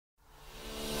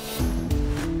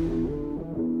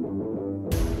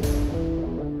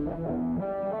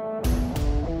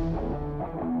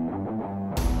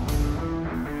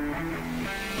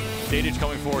Radich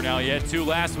coming forward now. He had 2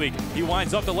 last week. He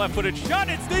winds up the left-footed shot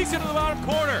and sneaks into the bottom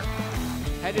corner.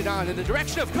 Headed on in the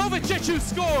direction of Kovacic, who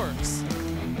scores.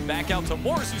 Back out to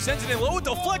Morris, who sends it in low.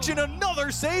 Deflection,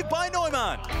 another save by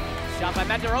Neumann. Shot by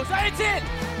Matt DeRosa, and it's in!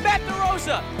 Matt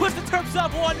DeRosa puts the Terps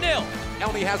up 1-0.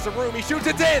 Elney has the room, he shoots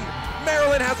it in!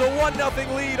 Maryland has a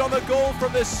 1-0 lead on the goal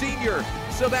from the senior,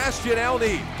 Sebastian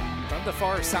Elney. From the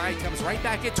far side, comes right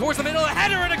back in towards the middle, a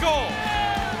header and a goal!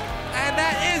 And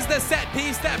that is the set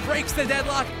piece that breaks the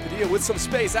deadlock. Padilla with some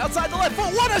space outside the left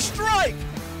foot, what a strike!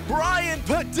 Brian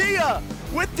Padilla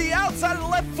with the outside of the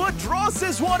left foot draws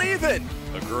this one even.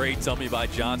 A great dummy by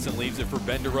Johnson leaves it for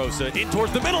Ben DeRosa. In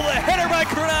towards the middle, a header by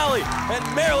Crognale,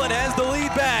 and Maryland has the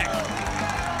lead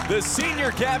back. The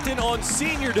senior captain on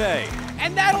senior day.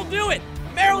 And that'll do it.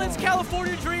 Maryland's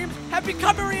California dreams have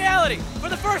become a reality. For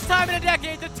the first time in a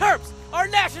decade, the Terps are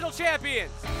national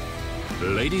champions.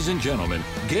 Ladies and gentlemen,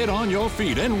 get on your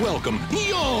feet and welcome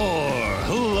your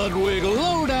Ludwig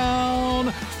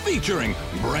Lowdown, featuring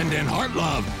Brendan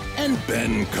Hartlove and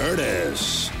Ben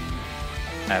Curtis.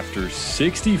 After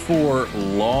 64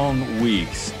 long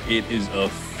weeks, it is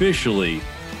officially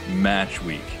match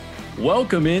week.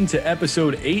 Welcome into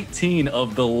episode 18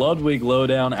 of the Ludwig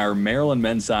Lowdown, our Maryland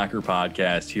men's soccer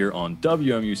podcast here on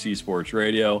WMUC Sports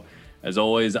Radio. As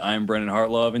always, I'm Brendan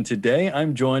Hartlove, and today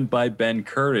I'm joined by Ben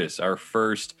Curtis, our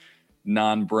first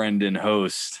non-Brendan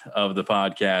host of the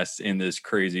podcast in this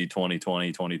crazy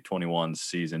 2020-2021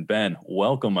 season. Ben,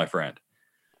 welcome, my friend.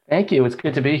 Thank you. It's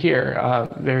good to be here.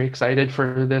 Very excited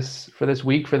for this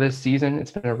week, for this season. It's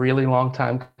been a really long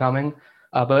time coming,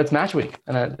 but it's match week,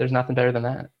 and there's nothing better than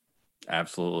that.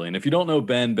 Absolutely. And if you don't know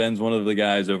Ben, Ben's one of the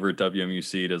guys over at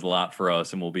WMUC, does a lot for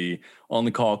us and will be on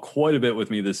the call quite a bit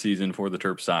with me this season for the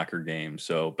Terps soccer game.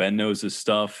 So Ben knows his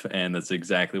stuff, and that's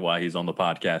exactly why he's on the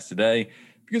podcast today,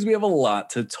 because we have a lot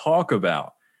to talk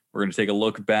about. We're going to take a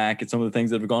look back at some of the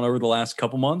things that have gone over the last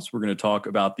couple months. We're going to talk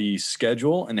about the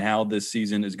schedule and how this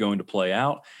season is going to play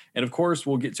out. And of course,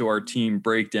 we'll get to our team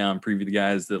breakdown, preview the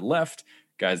guys that left,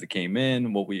 guys that came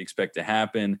in, what we expect to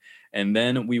happen. And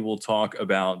then we will talk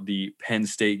about the Penn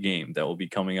State game that will be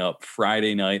coming up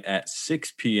Friday night at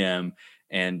 6 p.m.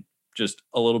 and just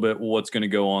a little bit what's going to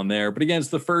go on there. But again, it's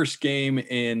the first game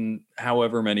in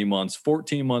however many months,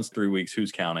 14 months, 3 weeks,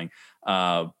 who's counting?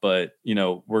 But, you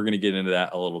know, we're going to get into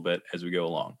that a little bit as we go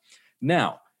along.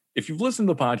 Now, if you've listened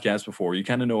to the podcast before, you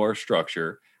kind of know our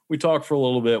structure. We talk for a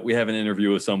little bit. We have an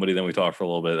interview with somebody, then we talk for a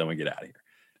little bit, then we get out of here.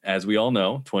 As we all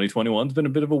know, 2021 has been a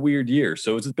bit of a weird year,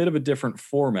 so it's a bit of a different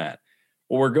format.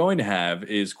 What we're going to have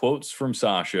is quotes from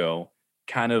Sasho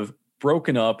kind of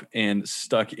broken up and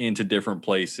stuck into different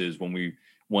places when we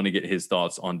want to get his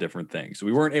thoughts on different things. So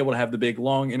we weren't able to have the big,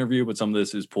 long interview, but some of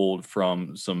this is pulled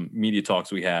from some media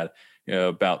talks we had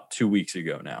about 2 weeks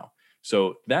ago now.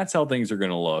 So that's how things are going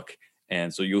to look.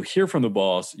 And so you'll hear from the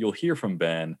boss, you'll hear from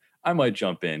Ben. I might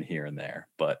jump in here and there,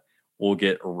 but we'll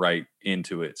get right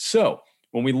into it. So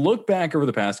when we look back over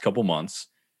the past couple months,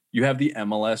 you have the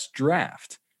MLS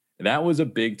draft. That was a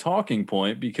big talking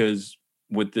point because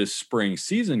with this spring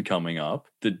season coming up,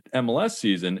 the MLS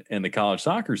season and the college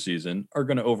soccer season are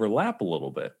going to overlap a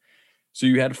little bit. So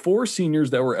you had 4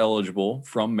 seniors that were eligible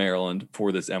from Maryland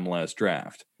for this MLS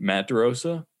draft: Matt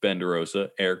DeRosa, Ben DeRosa,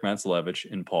 Eric Matsalevich,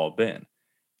 and Paul Bin.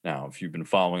 Now, if you've been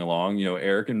following along, you know,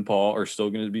 Eric and Paul are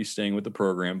still going to be staying with the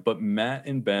program, but Matt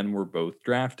and Ben were both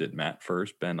drafted. Matt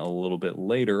first, Ben a little bit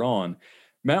later on.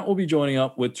 Matt will be joining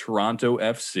up with Toronto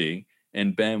FC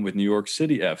and Ben with New York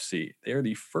City FC. They are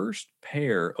the first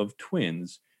pair of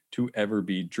twins to ever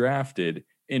be drafted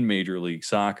in Major League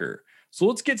Soccer. So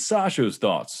let's get Sasho's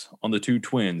thoughts on the 2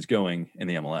 twins going in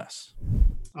the MLS.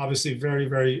 Obviously very,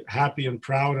 very happy and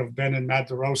proud of Ben and Matt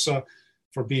DeRosa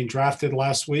for being drafted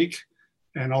last week,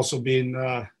 and also being,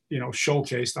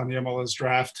 showcased on the MLS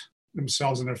draft.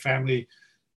 Themselves and their family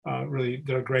really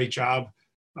did a great job.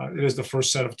 It is the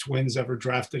first set of twins ever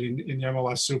drafted in the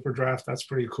MLS Super Draft. That's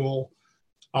pretty cool.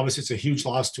 Obviously, it's a huge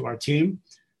loss to our team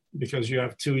because you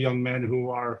have 2 young men who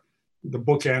are the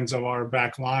bookends of our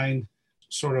back line,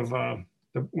 sort of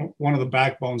one of the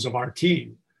backbones of our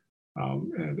team.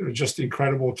 They're just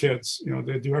incredible kids. You know,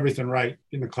 they do everything right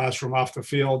in the classroom, off the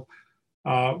field.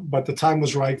 But the time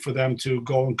was right for them to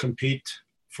go and compete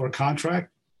for a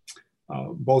contract.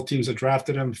 Both teams that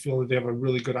drafted them feel that they have a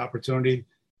really good opportunity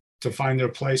to find their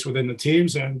place within the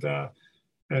teams, and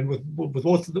with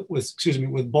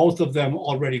both of them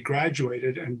already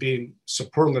graduated and being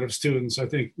superlative students. I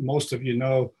think most of you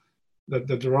know that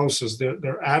the DeRosas,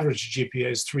 their average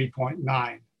GPA is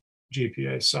 3.9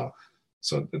 GPA. So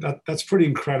that's pretty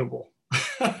incredible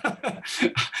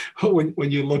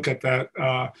when you look at that.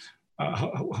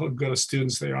 How good of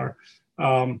students they are.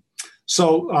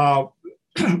 So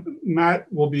Matt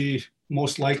will be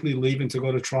most likely leaving to go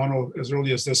to Toronto as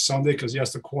early as this Sunday because he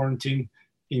has to quarantine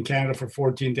in Canada for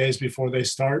 14 days before they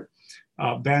start.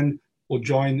 Ben will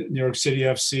join New York City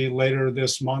FC later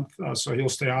this month, so he'll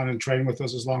stay on and train with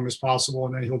us as long as possible,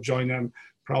 and then he'll join them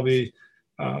probably,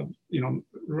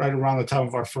 right around the time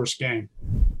of our first game.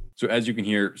 So as you can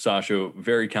hear, Sasho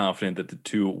very confident that the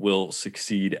two will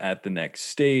succeed at the next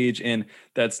stage. And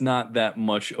that's not that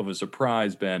much of a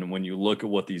surprise, Ben, when you look at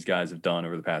what these guys have done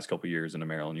over the past couple of years in a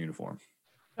Maryland uniform.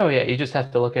 Oh, yeah. You just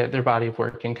have to look at their body of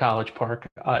work in College Park.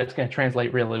 It's going to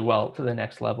translate really well to the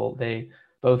next level. They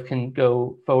both can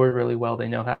go forward really well. They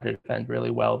know how to defend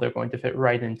really well. They're going to fit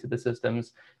right into the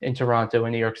systems in Toronto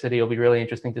and New York City. It'll be really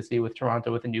interesting to see with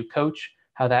Toronto with a new coach,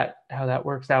 how that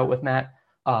works out with Matt.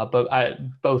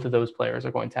 But both of those players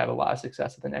are going to have a lot of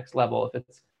success at the next level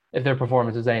if their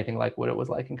performance is anything like what it was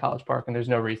like in College Park, and there's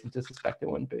no reason to suspect it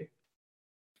wouldn't be.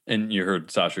 And you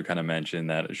heard Sasha kind of mention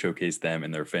that it showcased them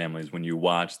and their families. When you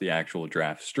watch the actual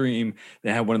draft stream,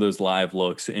 they had one of those live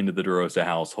looks into the DeRosa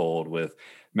household with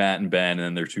Matt and Ben and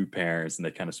then their two parents, and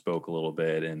they kind of spoke a little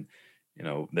bit. And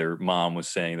their mom was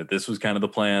saying that this was kind of the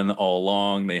plan all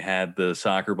along. They had the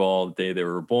soccer ball the day they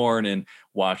were born and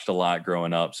watched a lot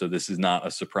growing up. So this is not a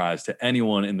surprise to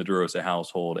anyone in the DeRosa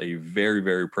household. A very,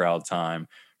 very proud time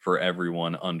for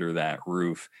everyone under that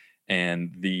roof.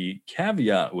 And the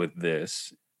caveat with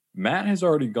this, Matt has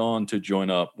already gone to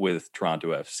join up with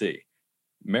Toronto FC.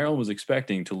 Maryland was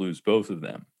expecting to lose both of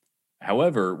them.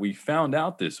 However, we found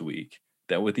out this week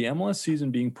that with the MLS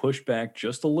season being pushed back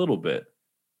just a little bit,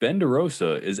 Ben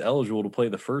DeRosa is eligible to play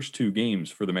the first two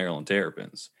games for the Maryland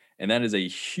Terrapins. And that is a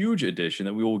huge addition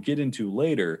that we will get into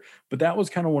later. But that was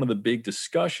kind of one of the big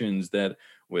discussions that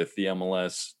with the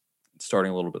MLS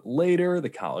starting a little bit later, the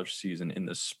college season in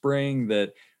the spring,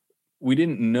 that we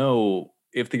didn't know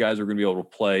if the guys were going to be able to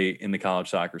play in the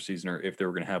college soccer season or if they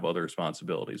were going to have other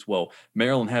responsibilities. Well,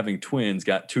 Maryland having twins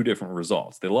got two different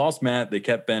results. They lost Matt. They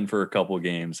kept Ben for a couple of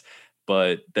games.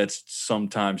 But that's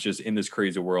sometimes just in this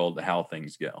crazy world how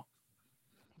things go.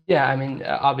 Yeah, I mean,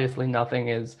 obviously nothing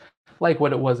is like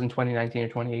what it was in 2019 or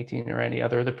 2018 or any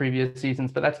other of the previous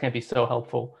seasons, but that's going to be so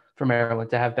helpful for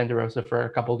Maryland to have Ben DeRosa for a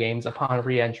couple games upon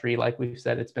re-entry. Like we've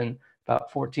said, it's been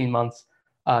about 14 months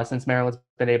since Maryland's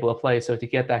been able to play. So to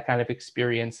get that kind of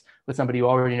experience with somebody who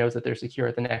already knows that they're secure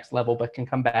at the next level, but can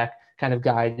come back, kind of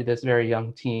guide this very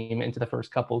young team into the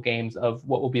first couple games of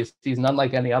what will be a season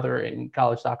unlike any other in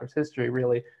college soccer's history,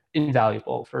 really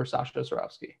invaluable for Sasha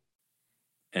Zurawski.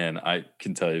 And I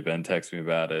can tell you, Ben texted me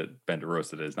about it. Ben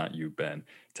DeRosa, it is not you, Ben.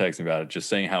 Texted me about it, just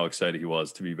saying how excited he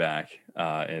was to be back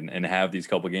and have these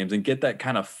couple games and get that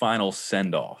kind of final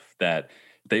send-off that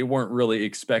they weren't really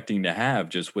expecting to have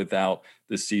just without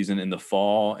the season in the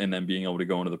fall and then being able to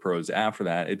go into the pros after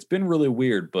that. It's been really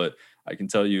weird, but I can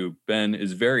tell you, Ben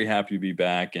is very happy to be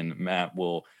back, and Matt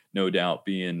will no doubt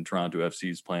be in Toronto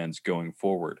FC's plans going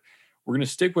forward. We're going to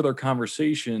stick with our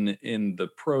conversation in the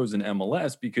pros and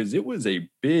MLS because it was a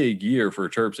big year for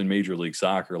Terps in Major League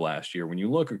Soccer last year. When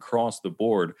you look across the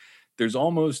board, there's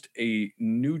almost a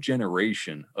new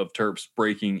generation of Terps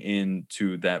breaking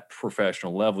into that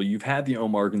professional level. You've had the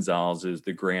Omar Gonzalez's,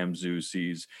 the Graham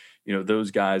Zusis, those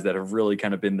guys that have really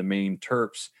kind of been the main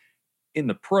Terps in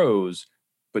the pros.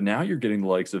 But now you're getting the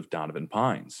likes of Donovan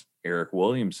Pines, Eric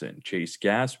Williamson, Chase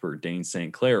Gasper, Dane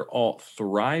St. Clair, all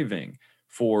thriving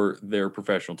for their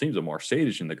professional teams. Omar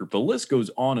Sadish in the group. The list goes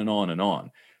on and on and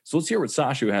on. So let's hear what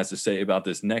Sasha has to say about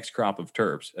this next crop of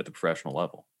Terps at the professional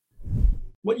level.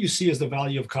 What you see is the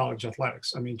value of college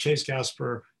athletics. I mean, Chase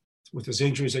Gasper, with his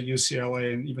injuries at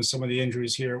UCLA and even some of the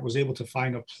injuries here, was able to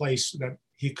find a place that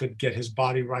he could get his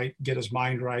body right, get his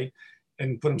mind right,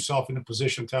 and put himself in a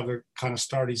position to have the kind of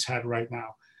start he's had right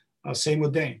now. Same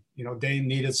with Dane. Dane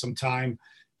needed some time,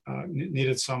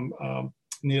 needed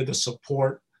the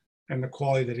support and the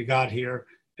quality that he got here.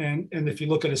 And if you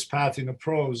look at his path in the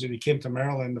pros, and he came to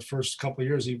Maryland the first couple of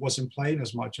years, he wasn't playing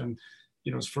as much. And,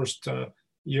 his first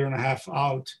year and a half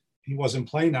out, he wasn't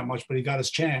playing that much, but he got his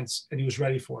chance and he was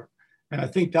ready for it. And I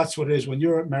think that's what it is. When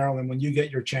you're at Maryland, when you get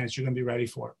your chance, you're going to be ready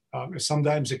for it.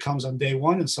 Sometimes it comes on day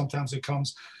one, and sometimes it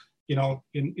comes,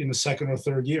 in the second or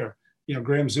third year.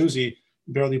 Graham Zusi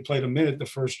barely played a minute the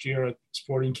first year at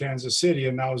Sporting Kansas City,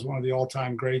 and now is one of the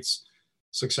all-time greats,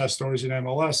 success stories in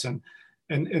MLS.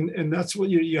 And that's what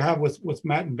you have with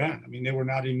Matt and Ben. I mean, they were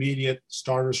not immediate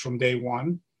starters from day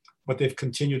one, but they've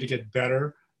continued to get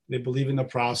better. They believe in the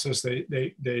process. They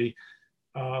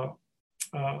love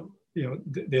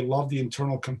the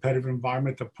internal competitive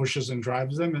environment that pushes and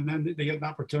drives them, and then they get an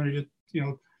opportunity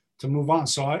to move on.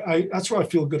 So I that's where I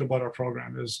feel good about our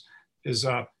program is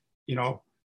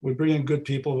we bring in good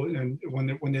people, and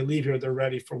when they leave here, they're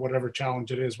ready for whatever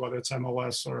challenge it is, whether it's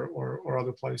MLS or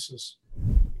other places.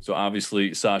 So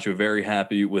obviously, Sasha, very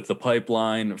happy with the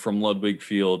pipeline from Ludwig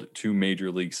Field to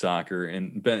Major League Soccer.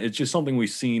 And Ben, it's just something we've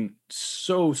seen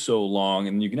so long.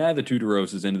 And you can add the two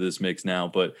DeRosas into this mix now,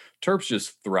 but Terps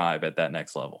just thrive at that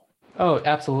next level. Oh,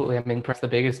 absolutely. I mean, perhaps the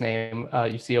biggest name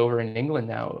you see over in England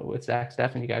now with Zach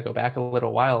Steffen. You got to go back a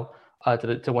little while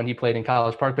to when he played in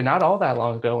College Park, but not all that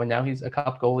long ago. And now he's a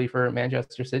cup goalie for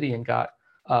Manchester City and got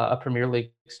a Premier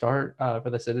League start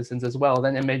for the Citizens as well.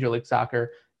 Then in Major League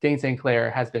Soccer, Dayne St.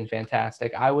 Clair has been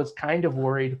fantastic. I was kind of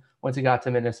worried once he got to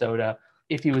Minnesota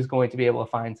if he was going to be able to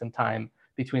find some time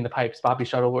between the pipes. Bobby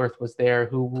Shuttleworth was there,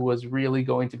 who was really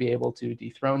going to be able to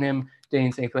dethrone him.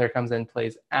 Dayne St. Clair comes in,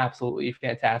 plays absolutely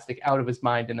fantastic, out of his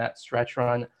mind in that stretch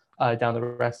run down the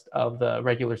rest of the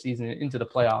regular season into the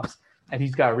playoffs. And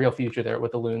he's got a real future there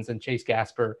with the Loons, and Chase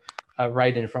Gasper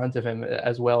right in front of him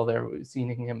as well. They're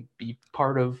seeing him be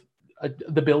part of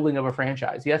the building of a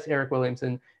franchise. Yes, Eric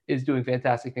Williamson is doing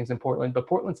fantastic things in Portland, but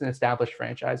Portland's an established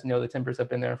franchise. You know, the Timbers have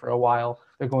been there for a while.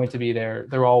 They're going to be there.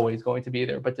 They're always going to be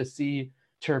there. But to see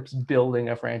Terps building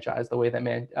a franchise the way that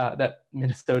that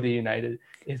Minnesota United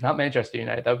is, not Manchester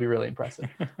United, that would be really impressive.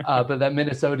 But that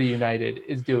Minnesota United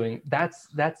is doing, that's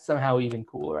somehow even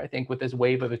cooler, I think, with this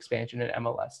wave of expansion in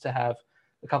MLS, to have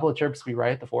a couple of Terps be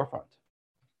right at the forefront.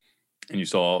 And you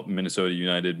saw Minnesota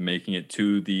United making it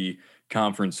to the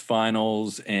conference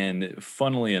finals. And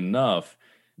funnily enough,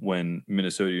 when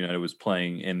Minnesota United was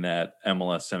playing in that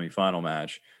MLS semifinal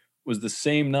match, was the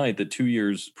same night that 2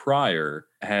 years prior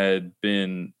had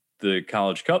been the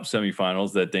College Cup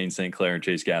semifinals that Dayne St. Clair and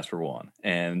Chase Gasper won.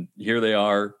 And here they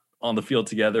are on the field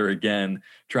together again,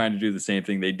 trying to do the same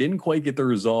thing. They didn't quite get the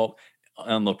result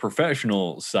on the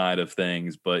professional side of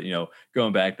things, but, you know,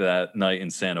 going back to that night in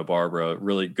Santa Barbara,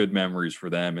 really good memories for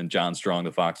them. And John Strong,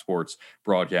 the Fox Sports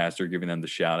broadcaster, giving them the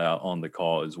shout out on the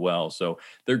call as well. So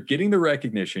they're getting the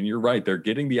recognition. You're right. They're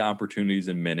getting the opportunities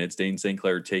and minutes. Dayne St.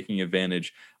 Clair taking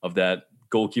advantage of that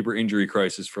goalkeeper injury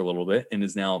crisis for a little bit and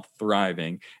is now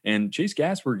thriving. And Chase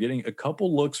Gasper getting a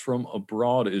couple looks from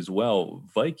abroad as well.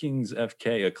 Vikings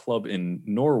FK, a club in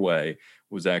Norway,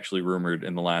 was actually rumored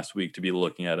in the last week to be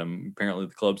looking at him. Apparently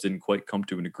the clubs didn't quite come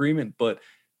to an agreement, but,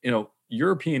 you know,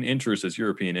 European interest is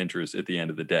European interest at the end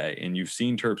of the day. And you've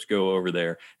seen Terps go over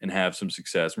there and have some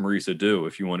success. Maurice Adu,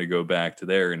 if you want to go back to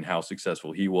there and how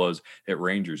successful he was at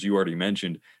Rangers. You already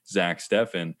mentioned Zach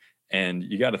Steffen. And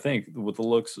you got to think, with the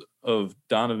looks of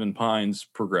Donovan Pines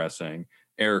progressing,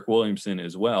 Eric Williamson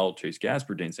as well, Chase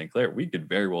Gasper, Dayne St. Clair, we could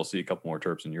very well see a couple more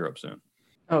Terps in Europe soon.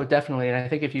 Oh, definitely. And I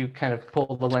think if you kind of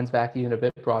pull the lens back even a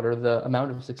bit broader, the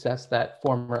amount of success that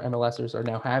former MLSers are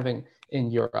now having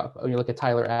in Europe. You look at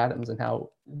Tyler Adams and how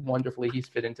wonderfully he's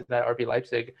fit into that RB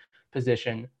Leipzig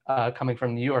position coming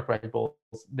from New York Red Bulls.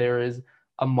 There is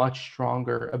a much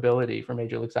stronger ability for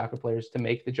Major League Soccer players to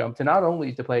make the jump to not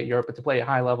only to play at Europe, but to play at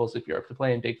high levels of Europe, to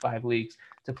play in Big Five leagues,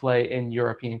 to play in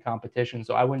European competition.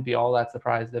 So I wouldn't be all that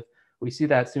surprised if we see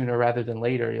that sooner rather than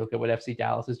later. You look at what FC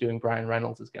Dallas is doing. Brian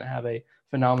Reynolds is going to have a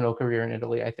phenomenal career in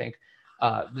Italy, I think.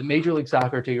 The Major League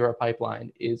Soccer to Europe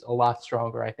pipeline is a lot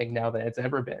stronger, I think, now than it's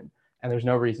ever been. And there's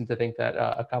no reason to think that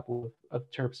a couple of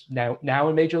Terps now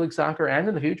in Major League Soccer and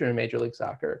in the future in Major League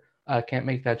Soccer can't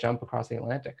make that jump across the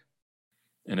Atlantic.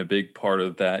 And a big part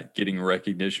of that getting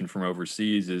recognition from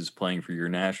overseas is playing for your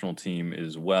national team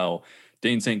as well.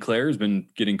 Dayne St. Clair has been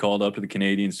getting called up to the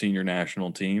Canadian senior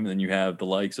national team. Then you have the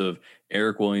likes of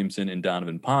Eric Williamson and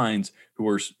Donovan Pines, who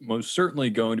are most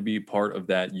certainly going to be part of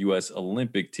that U.S.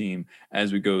 Olympic team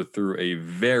as we go through a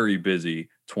very busy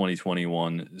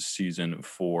 2021 season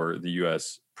for the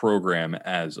U.S. program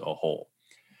as a whole.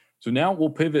 So now we'll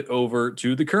pivot over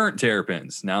to the current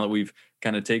Terrapins. Now that we've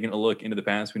kind of taken a look into the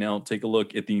past, we now take a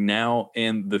look at the now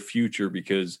and the future,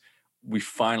 because we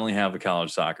finally have a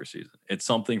college soccer season. It's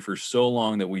something for so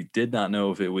long that we did not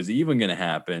know if it was even going to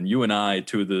happen. You and I,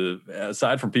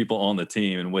 aside from people on the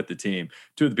team and with the team,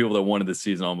 two of the people that wanted the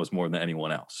season almost more than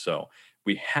anyone else. So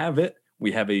we have it.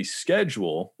 We have a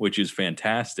schedule, which is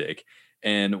fantastic.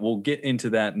 And we'll get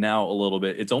into that now a little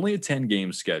bit. It's only a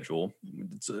 10-game schedule.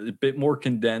 It's a bit more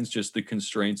condensed, just the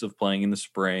constraints of playing in the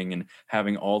spring and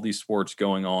having all these sports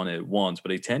going on at once.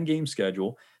 But a 10-game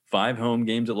schedule, 5 home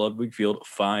games at Ludwig Field,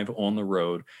 5 on the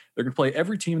road. They're going to play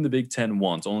every team in the Big Ten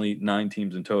once, only 9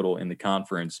 teams in total in the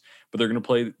conference. But they're going to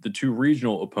play the 2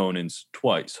 regional opponents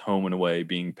twice, home and away,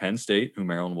 being Penn State, who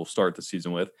Maryland will start the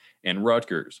season with, and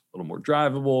Rutgers. A little more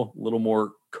drivable, a little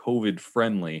more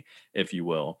COVID-friendly, if you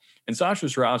will. And Sasha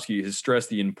Swarovski has stressed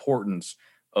the importance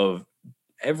of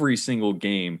every single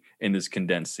game in this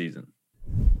condensed season.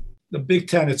 the Big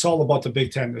Ten, it's all about the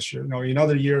Big Ten this year. In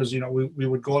other years, we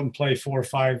would go out and play 4 or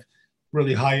 5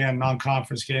 really high-end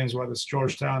non-conference games, whether it's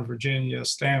Georgetown, Virginia,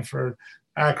 Stanford,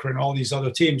 Akron, all these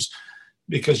other teams,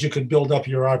 because you could build up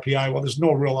your RPI. Well, there's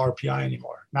no real RPI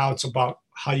anymore. Now it's about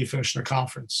how you finish in the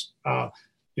conference.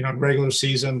 Regular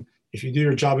season, if you do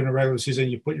your job in the regular season,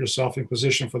 you put yourself in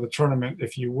position for the tournament.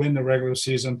 If you win the regular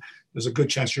season, there's a good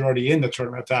chance you're already in the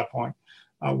tournament at that point.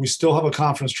 We still have a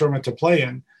conference tournament to play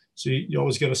in, so you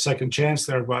always get a second chance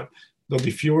there, but there'll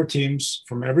be fewer teams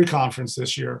from every conference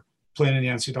this year playing in the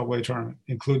NCAA tournament,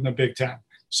 including the Big Ten.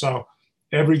 So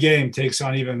every game takes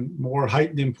on even more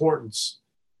heightened importance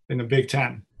in the Big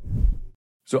Ten.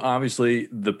 So obviously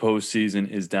the postseason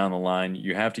is down the line.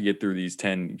 You have to get through these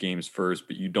 10 games first,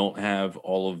 but you don't have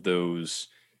all of those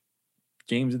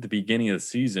games at the beginning of the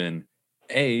season,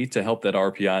 A, to help that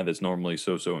RPI that's normally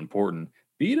so important,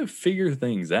 B, to figure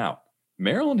things out.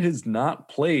 Maryland has not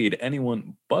played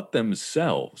anyone but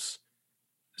themselves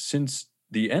since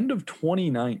the end of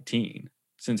 2019,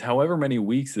 since however many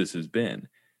weeks this has been.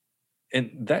 And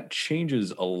that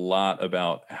changes a lot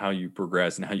about how you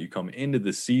progress and how you come into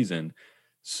the season.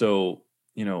 So,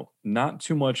 not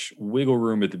too much wiggle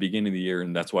room at the beginning of the year.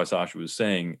 And that's why Sasha was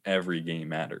saying every game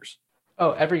matters.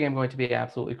 Oh, every game going to be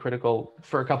absolutely critical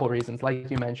for a couple of reasons.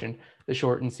 Like you mentioned, the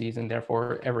shortened season,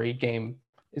 therefore every game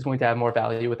is going to have more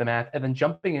value with the math. And then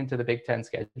jumping into the Big Ten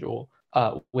schedule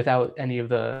without any of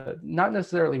the, not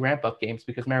necessarily ramp up games,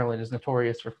 because Maryland is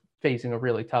notorious for facing a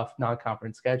really tough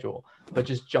non-conference schedule, but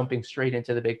just jumping straight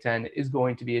into the Big Ten is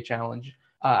going to be a challenge.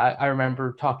 I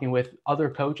remember talking with other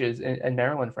coaches in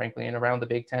Maryland, frankly, and around the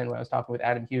Big Ten when I was talking with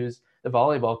Adam Hughes, the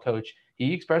volleyball coach.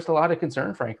 He expressed a lot of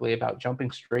concern, frankly, about jumping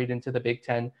straight into the Big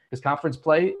Ten, because conference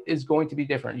play is going to be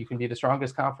different. You can be the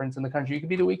strongest conference in the country. You can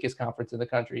be the weakest conference in the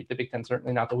country. The Big Ten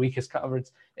certainly not the weakest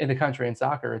conference in the country in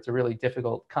soccer. It's a really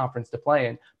difficult conference to play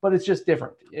in, but it's just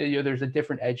different. There's a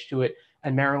different edge to it.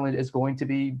 And Maryland is going to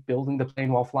be building the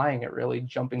plane while flying it, really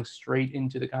jumping straight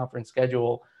into the conference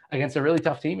schedule against a really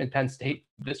tough team in Penn State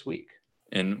this week.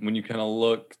 And when you kind of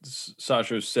look,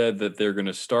 Sasha said that they're going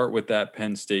to start with that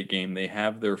Penn State game. They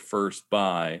have their first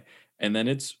bye, and then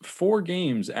it's 4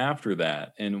 games after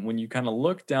that. And when you kind of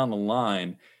look down the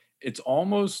line, it's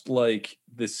almost like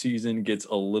the season gets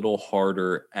a little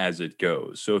harder as it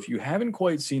goes. So if you haven't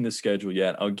quite seen the schedule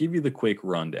yet, I'll give you the quick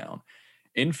rundown.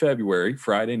 In February,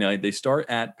 Friday night, they start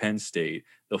at Penn State.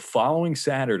 The following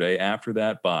Saturday after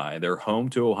that bye, they're home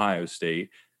to Ohio State.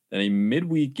 Then a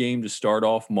midweek game to start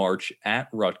off March at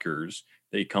Rutgers.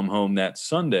 They come home that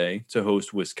Sunday to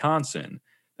host Wisconsin.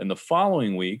 Then the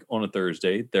following week on a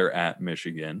Thursday, they're at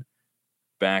Michigan.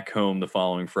 Back home the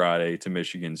following Friday to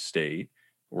Michigan State.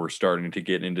 We're starting to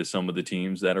get into some of the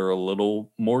teams that are a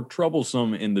little more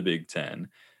troublesome in the Big Ten.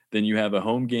 Then you have a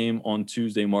home game on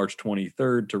Tuesday, March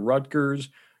 23rd to Rutgers.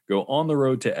 Go on the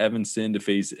road to Evanston to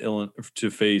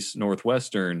face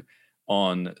Northwestern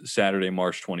on Saturday,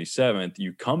 March 27th.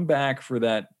 You come back for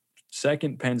that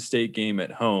second Penn State game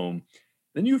at home.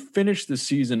 Then you finish the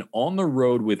season on the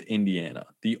road with Indiana.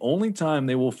 The only time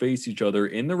they will face each other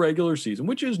in the regular season,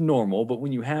 which is normal, but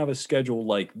when you have a schedule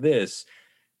like this,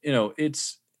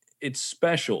 it's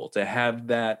special to have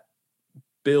that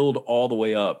build all the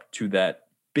way up to that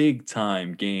big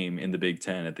time game in the Big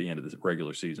Ten at the end of the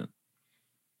regular season.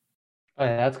 Oh,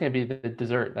 yeah, that's going to be the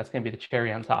dessert. That's going to be the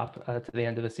cherry on top to the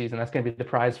end of the season. That's going to be the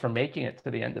prize for making it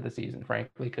to the end of the season,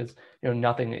 frankly, because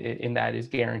nothing in that is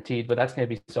guaranteed. But that's going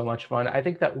to be so much fun. I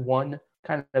think that one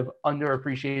kind of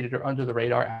underappreciated or under the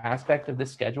radar aspect of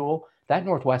this schedule, that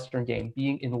Northwestern game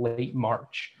being in late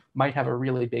March, might have a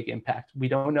really big impact. We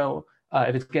don't know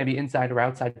if it's going to be inside or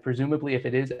outside. Presumably, if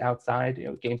it is outside,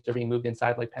 games are being moved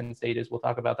inside like Penn State is. We'll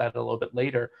talk about that a little bit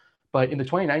later. But in the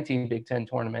 2019 Big Ten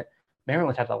tournament,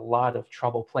 Maryland had a lot of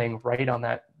trouble playing right on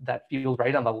that field,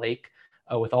 right on the lake,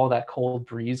 with all that cold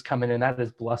breeze coming in. That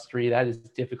is blustery. That is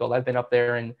difficult. I've been up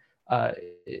there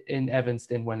in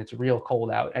Evanston when it's real cold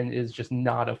out, and it is just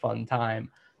not a fun time.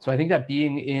 So I think that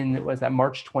being in,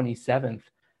 March 27th,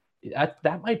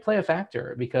 that might play a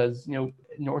factor, because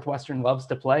Northwestern loves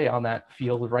to play on that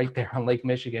field right there on Lake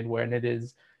Michigan, when it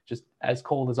is just as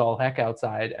cold as all heck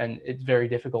outside, and it's very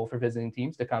difficult for visiting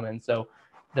teams to come in. So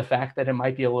the fact that it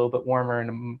might be a little bit warmer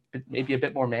and maybe a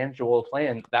bit more manageable to play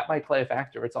in, that might play a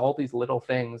factor. It's all these little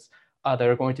things that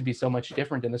are going to be so much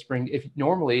different in the spring. If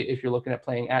you're looking at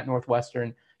playing at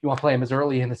Northwestern, you want to play them as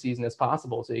early in the season as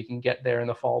possible so you can get there in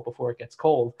the fall before it gets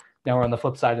cold. Now we're on the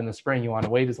flip side in the spring. You want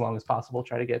to wait as long as possible,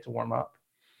 try to get it to warm up.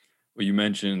 Well, you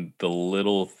mentioned the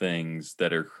little things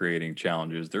that are creating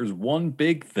challenges. There's one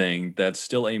big thing that's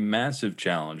still a massive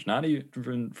challenge, not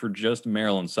even for just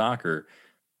Maryland soccer,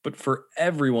 But for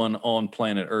everyone on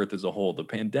planet Earth as a whole, the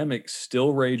pandemic's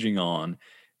still raging on.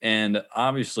 And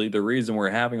obviously, the reason we're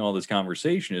having all this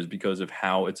conversation is because of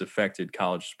how it's affected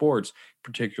college sports,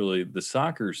 particularly the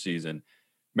soccer season.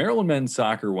 Maryland men's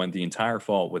soccer went the entire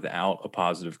fall without a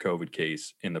positive COVID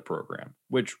case in the program,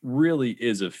 which really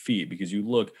is a feat because you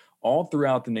look all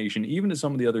throughout the nation, even to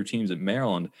some of the other teams at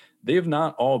Maryland, they have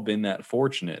not all been that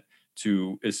fortunate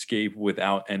to escape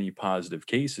without any positive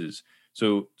cases.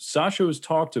 So Sasho has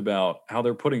talked about how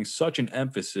they're putting such an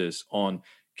emphasis on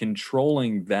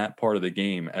controlling that part of the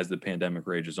game as the pandemic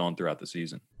rages on throughout the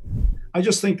season. I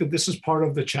just think that this is part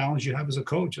of the challenge you have as a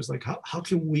coach. Is like, how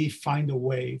can we find a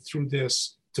way through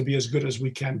this to be as good as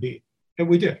we can be? And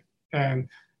we did. And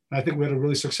I think we had a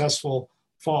really successful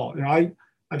fall. You know,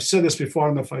 I've said this before.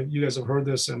 I don't know if you guys have heard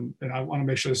this, and I want to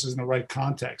make sure this is in the right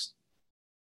context.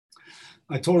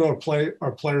 I told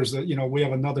our players that, you know, we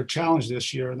have another challenge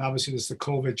this year, and obviously this is the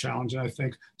COVID challenge. And I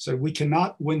think so we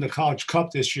cannot win the College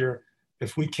Cup this year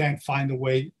if we can't find a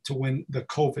way to win the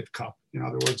COVID Cup. In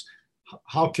other words,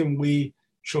 how can we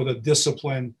show the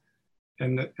discipline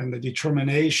and the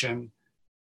determination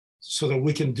so that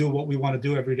we can do what we want to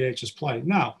do every day, just play.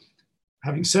 Now,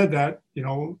 having said that, you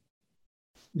know,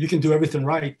 you can do everything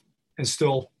right and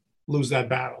still lose that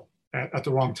battle at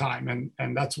the wrong time.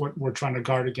 And that's what we're trying to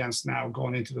guard against now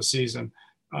going into the season.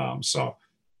 So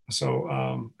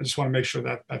I just want to make sure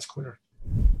that that's clear.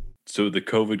 So the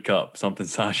COVID Cup, something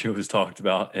Sasha has talked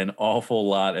about an awful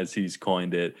lot as he's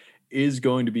coined it, is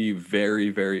going to be very,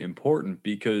 very important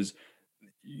because,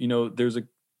 you know, there's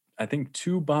I think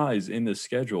 2 buys in the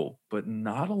schedule, but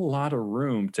not a lot of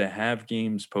room to have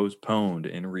games postponed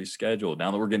and rescheduled. Now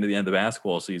that we're getting to the end of the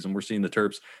basketball season, we're seeing the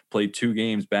Terps play 2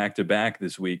 games back to back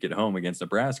this week at home against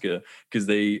Nebraska because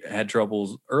they had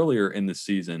troubles earlier in the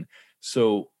season.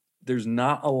 So there's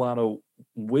not a lot of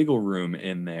wiggle room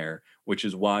in there, which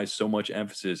is why so much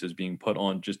emphasis is being put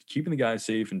on just keeping the guys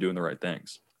safe and doing the right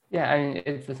things. Yeah, I mean,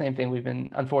 it's the same thing we've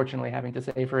been unfortunately having to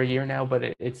say for a year now, but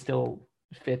it still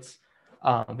fits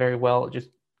very well. Just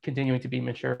continuing to be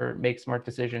mature, make smart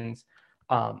decisions.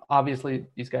 Obviously,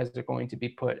 these guys are going to be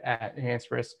put at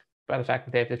enhanced risk by the fact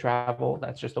that they have to travel.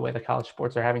 That's just the way the college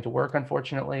sports are having to work,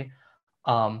 unfortunately.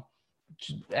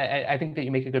 I think that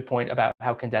you make a good point about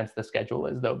how condensed the schedule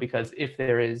is, though, because if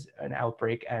there is an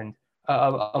outbreak and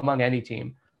among any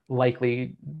team,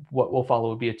 likely what will follow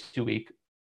would be a 2-week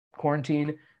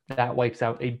quarantine. That wipes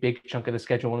out a big chunk of the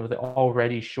schedule with the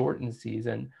already shortened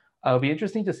season. It'll be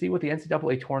interesting to see what the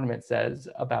NCAA tournament says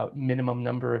about minimum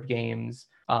number of games,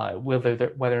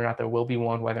 whether or not there will be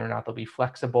one, whether or not they'll be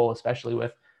flexible, especially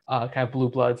with kind of blue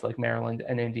bloods like Maryland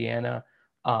and Indiana,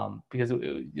 because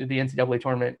the NCAA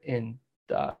tournament in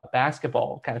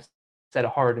basketball kind of set a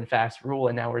hard and fast rule,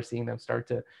 and now we're seeing them start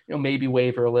to, you know, maybe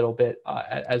waver a little bit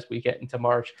as we get into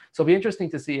March. So it'll be interesting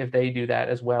to see if they do that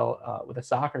as well with a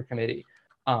soccer committee,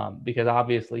 because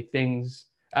obviously things.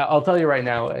 I'll tell you right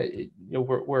now,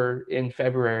 we're in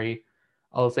February.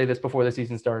 I'll say this before the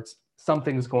season starts.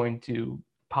 Something's going to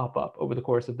pop up over the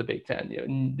course of the Big Ten. You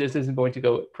know, this isn't going to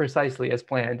go precisely as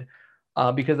planned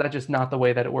because that's just not the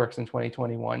way that it works in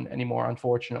 2021 anymore,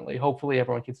 unfortunately. Hopefully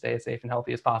everyone can stay as safe and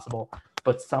healthy as possible,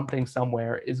 but something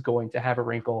somewhere is going to have a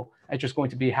wrinkle. It's just going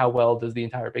to be how well does the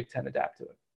entire Big Ten adapt to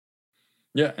it.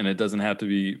 Yeah, and it doesn't have to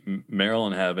be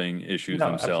Maryland having issues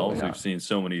themselves. We've seen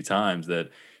so many times that,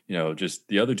 you know, just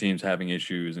the other teams having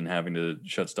issues and having to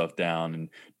shut stuff down. And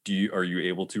are you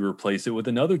able to replace it with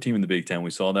another team in the Big Ten? We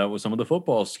saw that with some of the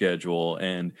football schedule.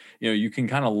 And, you know, you can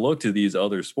kind of look to these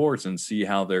other sports and see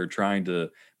how they're trying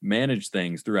to manage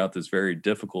things throughout this very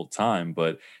difficult time.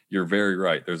 But you're very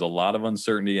right. There's a lot of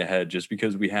uncertainty ahead. Just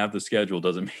because we have the schedule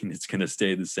doesn't mean it's going to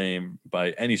stay the same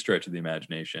by any stretch of the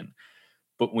imagination.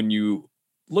 But when you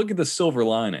look at the silver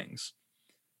linings,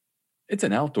 it's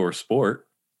an outdoor sport.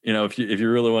 You know, if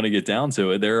you really want to get down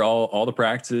to it, they're all the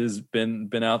practices been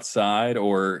outside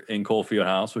or in Cole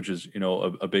Fieldhouse, which is, you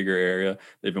know, a bigger area.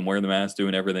 They've been wearing the mask,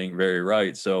 doing everything very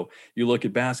right. So you look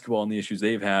at basketball and the issues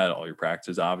they've had, all your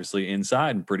practices obviously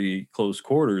inside in pretty close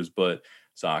quarters, but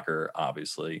soccer,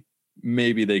 obviously,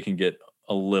 maybe they can get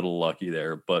a little lucky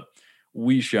there, but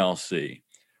we shall see.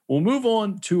 We'll move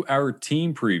on to our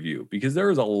team preview because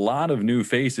there is a lot of new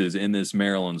faces in this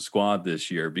Maryland squad this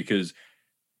year because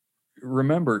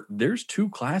remember, there's 2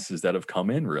 classes that have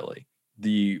come in, really.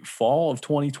 The fall of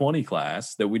 2020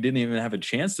 class that we didn't even have a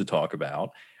chance to talk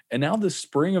about, and now the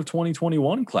spring of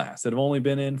 2021 class that have only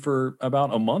been in for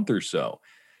about a month or so.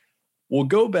 We'll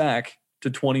go back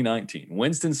to 2019.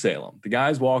 Winston-Salem, the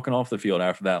guys walking off the field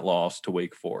after that loss to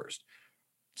Wake Forest.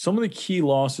 some of the key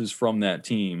losses from that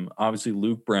team, obviously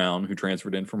Luke Brown, who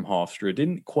transferred in from Hofstra,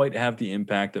 didn't quite have the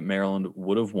impact that Maryland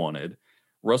would have wanted.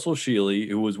 Russell Shealy,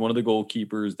 who was one of the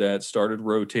goalkeepers that started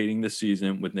rotating the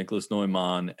season with Nicholas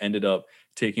Neumann, ended up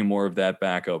taking more of that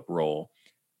backup role.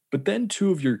 But then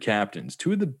two of your captains,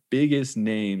 two of the biggest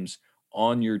names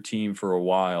on your team for a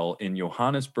while, in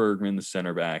Johannes Bergman, the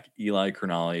center back, Eli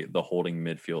Crognale, the holding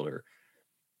midfielder.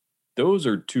 Those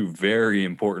are two very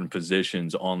important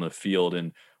positions on the field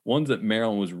and ones that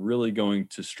Maryland was really going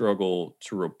to struggle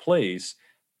to replace.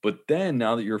 But then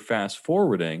now that you're fast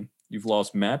forwarding, you've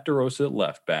lost Matt DeRosa at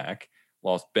left back,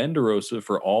 lost Ben DeRosa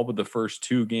for all but the first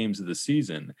 2 games of the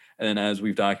season. And then, as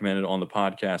we've documented on the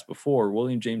podcast before,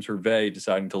 William James Hervé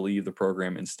deciding to leave the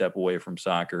program and step away from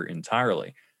soccer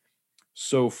entirely.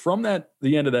 So from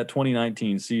the end of that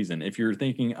 2019 season, if you're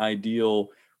thinking ideal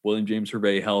William James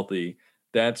Hervé healthy,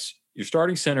 that's your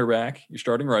starting center back, your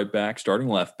starting right back, starting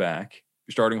left back,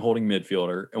 your starting holding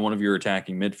midfielder, and one of your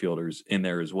attacking midfielders in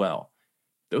there as well.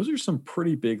 Those are some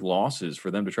pretty big losses for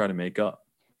them to try to make up.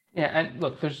 Yeah, and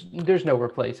look, there's no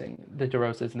replacing the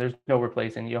DeRosas, and there's no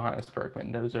replacing Johannes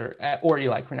Bergman. Those are, or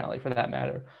Eli Crognale for that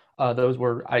matter. Those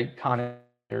were iconic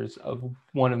years of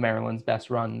one of Maryland's best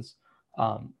runs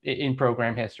in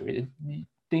program history.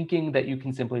 Thinking that you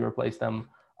can simply replace them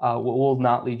will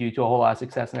not lead you to a whole lot of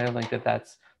success, and I don't think that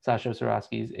that's Sasho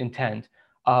Cirovski's intent.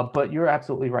 But you're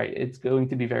absolutely right. It's going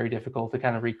to be very difficult to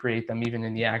kind of recreate them, even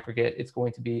in the aggregate. It's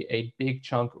going to be a big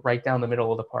chunk right down the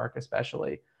middle of the park,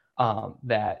 especially.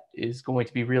 That is going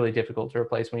to be really difficult to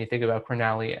replace. When you think about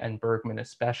Crognale and Bergman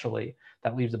especially,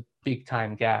 that leaves a big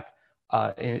time gap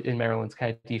in Maryland's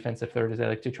kind of defensive third as they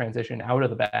like to transition out of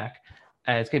the back.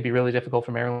 And it's going to be really difficult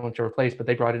for Maryland to replace, but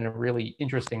they brought in a really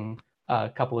interesting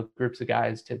couple of groups of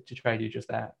guys to try to do just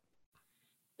that.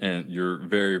 And you're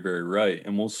very, very right.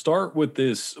 And we'll start with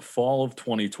this fall of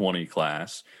 2020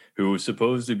 class, who was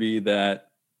supposed to be that,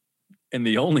 and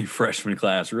the only freshman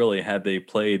class really had they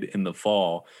played in the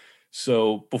fall.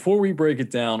 So before we break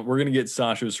it down, we're going to get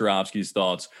Sasho Cirovski's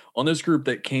thoughts on this group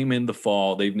that came in the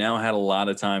fall. They've now had a lot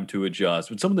of time to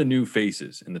adjust with some of the new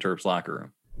faces in the Terps locker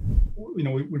room. You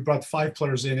know, we brought 5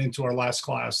 players into our last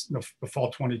class, the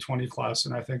fall 2020 class,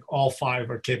 and I think all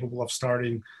 5 are capable of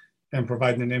starting and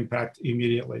providing an impact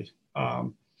immediately.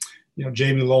 You know,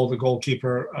 Jamie Lowell, the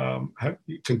goalkeeper,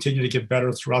 continued to get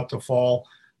better throughout the fall.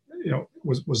 You know,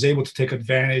 was able to take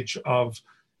advantage of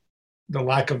the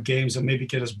lack of games and maybe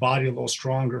get his body a little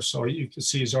stronger. So you can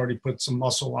see he's already put some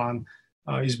muscle on.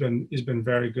 He's been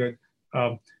very good.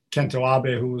 Kento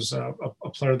Abe, who was a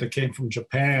player that came from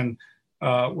Japan,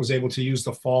 was able to use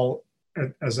the fall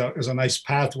as a nice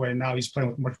pathway. Now he's playing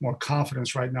with much more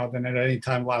confidence right now than at any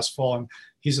time last fall. And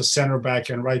he's a center back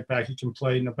and right back. He can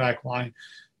play in the back line.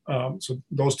 So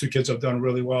those 2 kids have done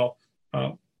really well.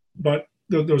 But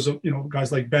there's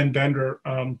guys like Ben Bender.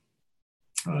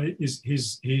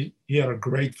 He had a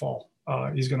great fall.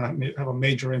 He's going to have a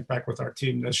major impact with our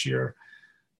team this year.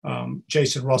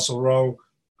 Jason Russell Rowe,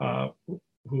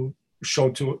 who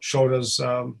showed us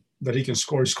that he can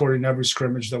score. He scored in every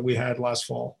scrimmage that we had last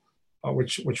fall,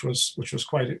 which was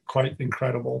quite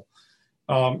incredible.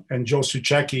 And Joe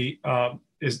Suchecki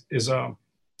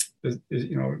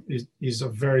he's a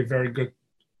very, very good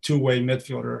 2-way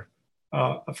midfielder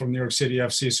from New York City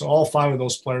FC. So all 5 of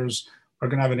those players are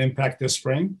going to have an impact this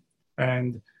spring,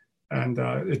 and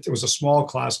it was a small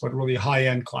class, but really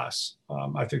high-end class.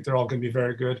 I think they're all going to be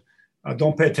very good.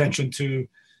 Don't pay attention to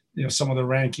some of the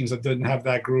rankings that didn't have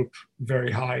that group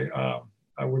very high.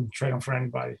 I wouldn't trade them for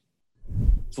anybody.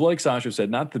 So like Sasha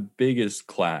said, not the biggest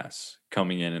class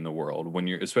coming in the world,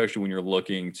 especially when you're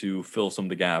looking to fill some of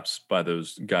the gaps by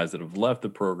those guys that have left the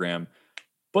program,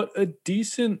 but a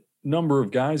decent number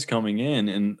of guys coming in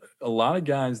and a lot of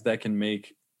guys that can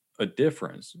make a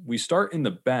difference. We start in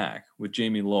the back with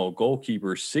Jamie Lowell,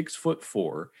 goalkeeper,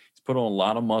 6'4". He's put on a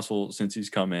lot of muscle since he's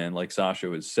come in, like Sasha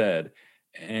has said,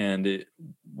 and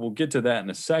we'll get to that in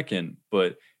a second,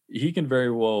 but he can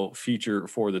very well feature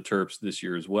for the Terps this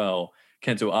year as well.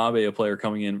 Kento Abe, a player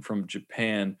coming in from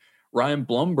Japan. Ryan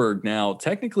Blumberg, now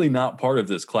technically not part of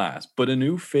this class, but a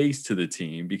new face to the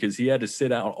team because he had to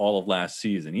sit out all of last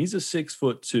season. He's a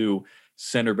 6'2"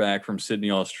 center back from Sydney,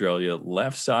 Australia.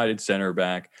 Left-sided center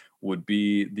back would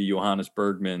be the Johannes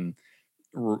Bergman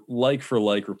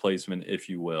like-for-like replacement, if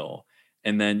you will.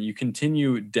 And then you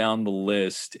continue down the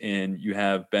list and you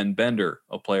have Ben Bender,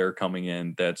 a player coming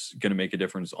in that's going to make a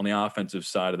difference on the offensive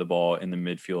side of the ball in the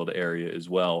midfield area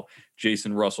as well.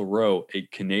 Jason Russell Rowe, a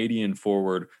Canadian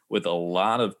forward with a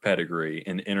lot of pedigree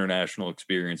and international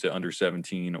experience at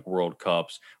under-17 World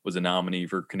Cups, was a nominee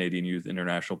for Canadian Youth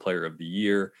International Player of the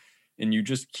Year. And you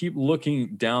just keep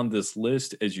looking down this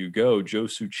list as you go. Joe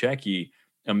Suchecki,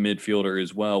 a midfielder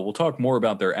as well. We'll talk more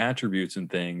about their attributes and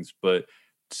things, but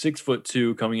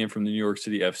 6'2", coming in from the New York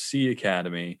City FC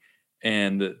Academy.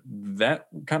 And that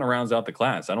kind of rounds out the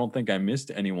class. I don't think I missed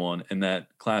anyone in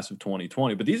that class of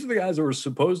 2020, but these are the guys that were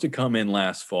supposed to come in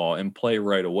last fall and play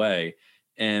right away.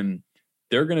 And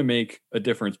they're going to make a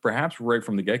difference, perhaps right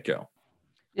from the get-go.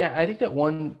 Yeah, I think that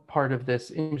one part of this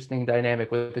interesting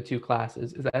dynamic with the two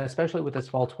classes is that, especially with this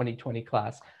fall 2020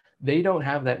 class, they don't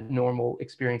have that normal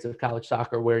experience of college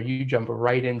soccer where you jump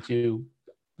right into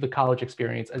the college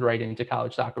experience and right into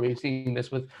college soccer. We've seen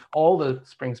this with all the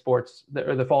spring sports,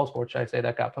 or the fall sports, should I say,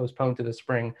 that got postponed to the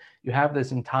spring. You have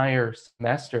this entire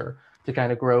semester to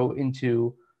kind of grow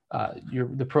into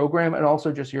the program and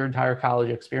also just your entire college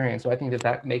experience. So I think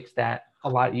that makes that a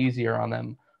lot easier on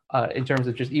them in terms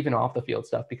of just even off the field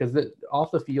stuff, because the off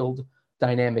the field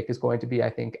dynamic is going to be, I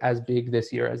think, as big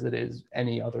this year as it is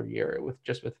any other year with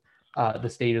the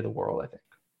state of the world, I think.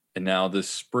 And now the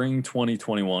spring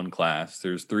 2021 class,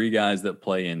 there's 3 guys that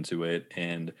play into it.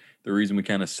 And the reason we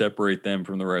kind of separate them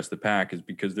from the rest of the pack is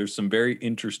because there's some very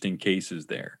interesting cases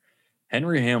there.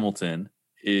 Henry Hamilton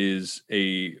is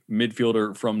a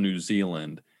midfielder from New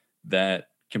Zealand that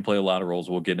can play a lot of roles.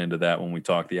 We'll get into that when we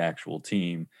talk the actual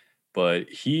team. But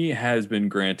he has been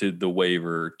granted the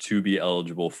waiver to be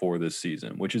eligible for this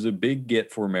season, which is a big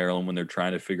get for Maryland when they're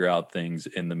trying to figure out things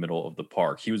in the middle of the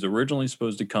park. He was originally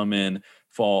supposed to come in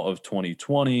fall of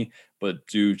 2020, but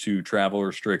due to travel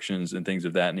restrictions and things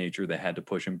of that nature, they had to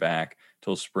push him back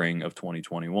till spring of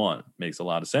 2021. Makes a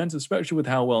lot of sense, especially with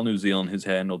how well New Zealand has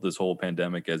handled this whole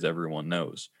pandemic, as everyone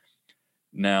knows.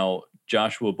 Now,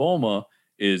 Joshua Bolma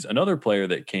is another player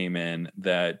that came in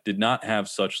that did not have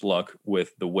such luck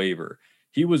with the waiver.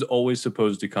 He was always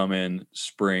supposed to come in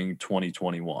spring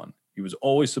 2021. He was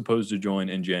always supposed to join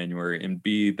in January and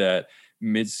be that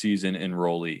midseason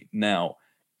enrollee. Now,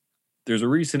 there's a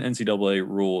recent NCAA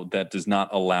rule that does not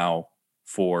allow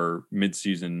for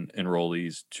midseason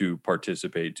enrollees to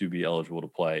participate, to be eligible to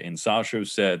play. And Sasho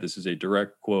said, this is a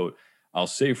direct quote, "I'll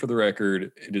say for the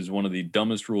record, it is one of the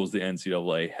dumbest rules the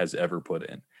NCAA has ever put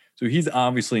in." So he's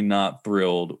obviously not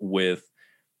thrilled with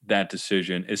that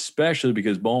decision, especially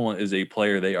because Bowman is a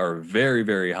player they are very,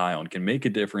 very high on, can make a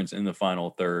difference in the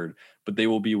final third, but they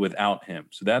will be without him.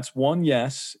 So that's one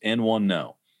yes and one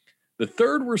no. The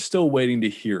third we're still waiting to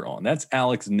hear on. That's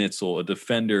Alex Nitzel, a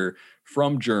defender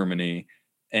from Germany,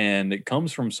 and it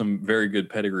comes from some very good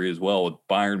pedigree as well with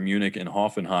Bayern Munich and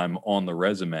Hoffenheim on the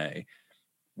resume.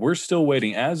 We're still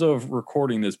waiting, as of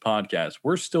recording this podcast,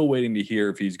 we're still waiting to hear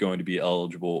if he's going to be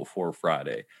eligible for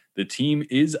Friday. The team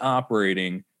is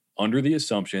operating under the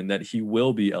assumption that he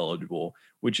will be eligible,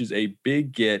 which is a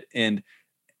big get. And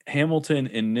Hamilton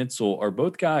and Nitzel are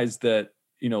both guys that,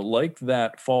 like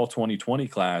that fall 2020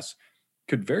 class,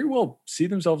 could very well see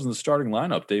themselves in the starting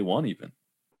lineup day one even.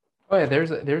 Oh yeah,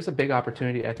 there's a big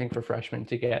opportunity, I think, for freshmen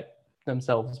to get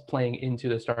themselves playing into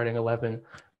the starting 11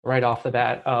 right off the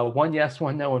bat. One yes,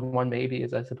 one no, and one maybe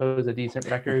is, I suppose, a decent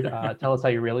record. Tell us how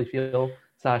you really feel,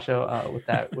 Sasha, with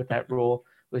that rule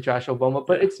with Joshua Boma.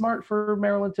 But it's smart for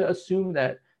Maryland to assume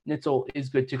that Nitzel is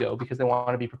good to go because they want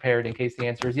to be prepared in case the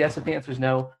answer is yes. If the answer is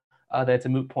no, that's a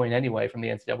moot point anyway from the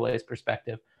NCAA's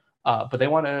perspective. But they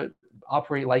want to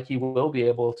operate like he will be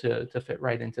able to fit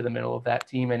right into the middle of that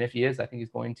team. And if he is, I think he's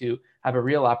going to have a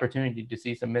real opportunity to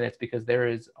see some minutes because there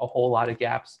is a whole lot of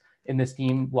gaps in this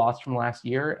team lost from last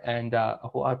year and a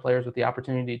whole lot of players with the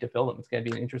opportunity to fill them. It's going to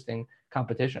be an interesting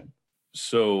competition.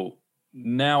 So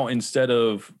now instead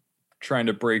of trying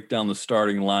to break down the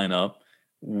starting lineup,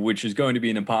 which is going to be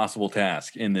an impossible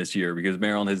task in this year because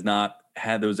Maryland has not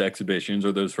had those exhibitions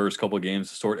or those first couple of games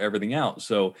to sort everything out.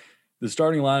 So the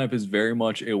starting lineup is very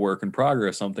much a work in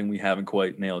progress, something we haven't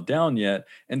quite nailed down yet,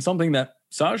 and something that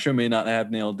Sasha may not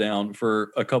have nailed down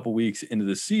for a couple weeks into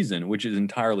the season, which is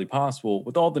entirely possible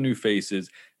with all the new faces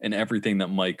and everything that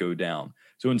might go down.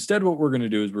 So instead, what we're going to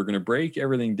do is we're going to break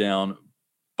everything down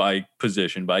by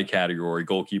position, by category,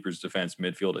 goalkeepers, defense,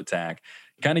 midfield, attack,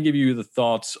 kind of give you the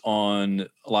thoughts on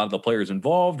a lot of the players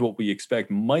involved, what we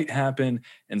expect might happen,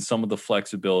 and some of the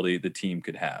flexibility the team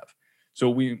could have. So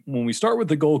when we start with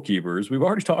the goalkeepers, we've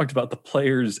already talked about the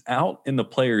players out and the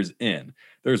players in.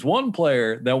 There's one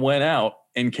player that went out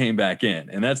and came back in,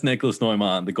 and that's Niklas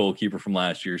Neumann, the goalkeeper from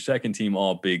last year, second team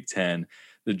All Big Ten,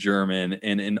 the German.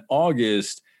 And in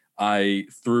August,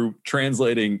 through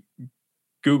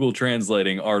Google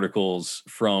translating articles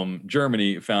from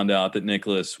Germany, found out that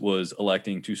Niklas was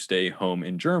electing to stay home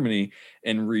in Germany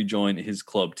and rejoin his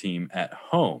club team at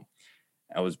home.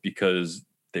 That was because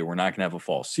They were not going to have a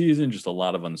fall season, just a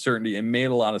lot of uncertainty. It made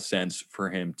a lot of sense for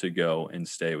him to go and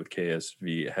stay with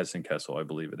KSV Hessen Kessel, I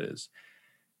believe it is.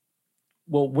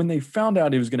 Well, when they found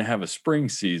out he was going to have a spring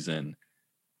season,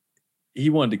 he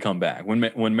wanted to come back. When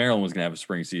Maryland was going to have a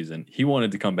spring season, he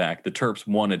wanted to come back. The Terps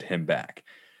wanted him back.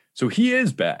 So he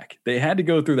is back. They had to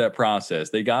go through that process.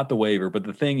 They got the waiver, but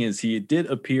the thing is he did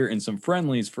appear in some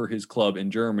friendlies for his club in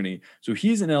Germany. So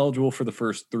he's ineligible for the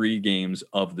first 3 games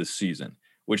of the season,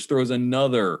 which throws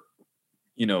another,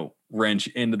 wrench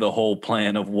into the whole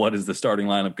plan of what is the starting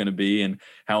lineup going to be and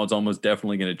how it's almost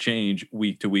definitely going to change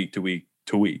week to week to week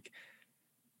to week.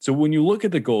 So when you look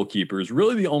at the goalkeepers,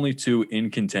 really the only 2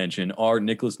 in contention are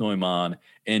Nicholas Neumann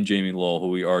and Jamie Lowell, who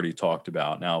we already talked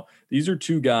about. Now, these are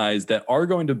 2 guys that are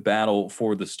going to battle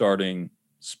for the starting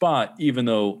spot, even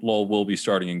though Lowell will be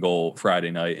starting in goal Friday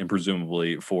night and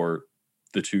presumably for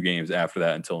the 2 games after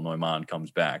that until Neumann comes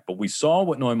back. But we saw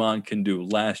what Neumann can do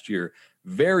last year.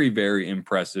 Very, very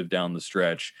impressive down the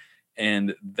stretch.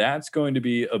 And that's going to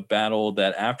be a battle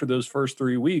that after those first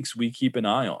 3 weeks, we keep an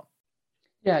eye on.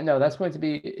 Yeah, no, that's going to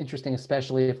be interesting,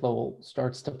 especially if Lowell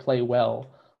starts to play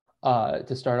well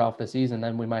to start off the season.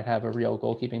 Then we might have a real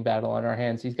goalkeeping battle on our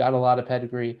hands. He's got a lot of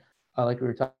pedigree, like we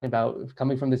were talking about.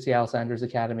 Coming from the Seattle Sounders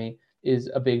Academy is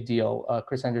a big deal.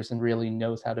 Chris Henderson really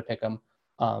knows how to pick him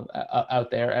out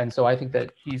there. And so I think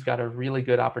that he's got a really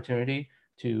good opportunity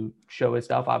to show his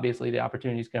stuff. Obviously, the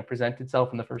opportunity is going to present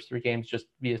itself in the first 3 games just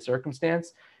via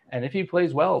circumstance. And if he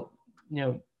plays well,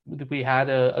 we had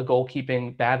a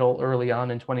goalkeeping battle early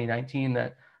on in 2019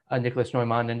 that Nicholas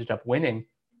Neumann ended up winning.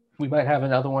 We might have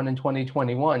another one in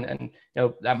 2021. And,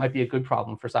 that might be a good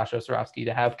problem for Sasha Ostrowski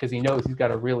to have because he knows he's got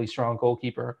a really strong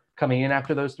goalkeeper coming in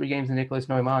after those 3 games. And Nicholas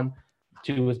Neumann,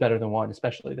 2 is better than 1,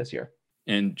 especially this year.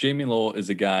 And Jamie Lowell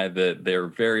is a guy that they're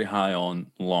very high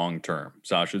on long-term.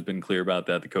 Sasha's been clear about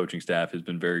that. The coaching staff has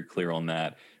been very clear on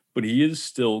that. But he is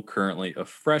still currently a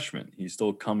freshman. He's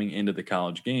still coming into the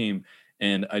college game.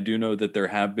 And I do know that there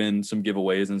have been some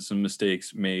giveaways and some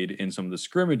mistakes made in some of the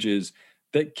scrimmages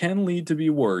that can lead to be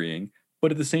worrying.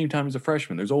 But at the same time, as a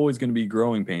freshman, there's always going to be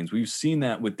growing pains. We've seen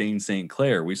that with Dane St.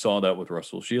 Clair. We saw that with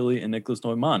Russell Shealy and Nicholas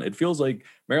Neumann. It feels like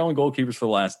Maryland goalkeepers for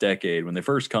the last decade, when they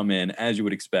first come in, as you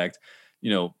would expect,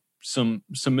 some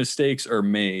mistakes are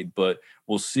made, but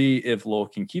we'll see if Lowell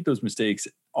can keep those mistakes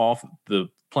off the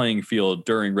playing field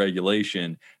during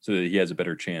regulation so that he has a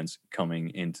better chance coming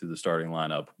into the starting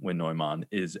lineup when Neumann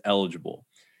is eligible.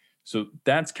 So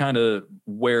that's kind of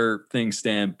where things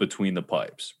stand between the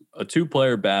pipes. A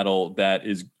 2-player battle that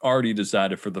is already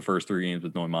decided for the first 3 games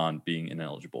with Neumann being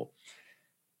ineligible.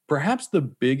 Perhaps the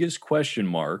biggest question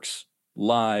marks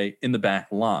lie in the back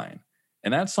line.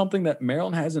 And that's something that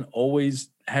Maryland hasn't always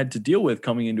had to deal with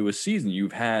coming into a season.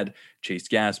 You've had Chase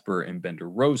Gasper and Ben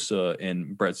DeRosa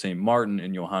and Brett St. Martin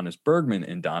and Johannes Bergman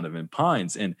and Donovan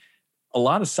Pines and a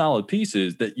lot of solid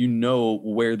pieces that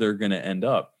where they're going to end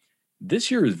up.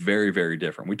 This year is very, very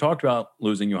different. We talked about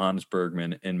losing Johannes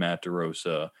Bergman and Matt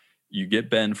DeRosa. You get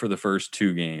Ben for the first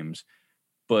 2 games,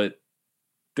 but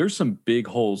there's some big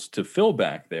holes to fill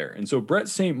back there. And so Brett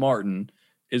St. Martin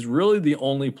is really the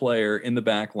only player in the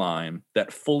back line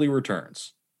that fully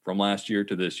returns from last year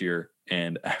to this year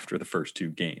and after the first 2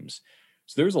 games.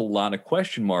 So there's a lot of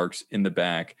question marks in the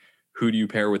back. Who do you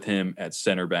pair with him at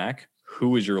center back?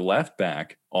 Who is your left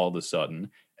back all of a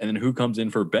sudden? And then who comes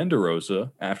in for Ben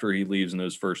DeRosa after he leaves in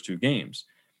those first 2 games?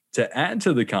 To add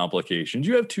to the complications,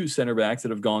 you have 2 center backs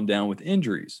that have gone down with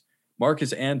injuries.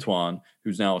 Marcus Antoine,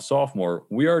 who's now a sophomore,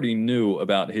 we already knew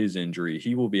about his injury.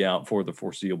 He will be out for the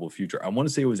foreseeable future. I want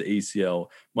to say it was ACL,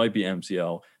 might be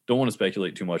MCL. Don't want to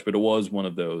speculate too much, but it was one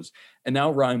of those. And now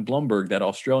Ryan Blumberg, that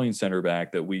Australian center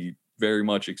back that we very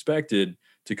much expected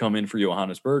to come in for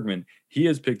Johannes Bergman, he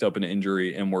has picked up an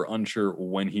injury and we're unsure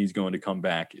when he's going to come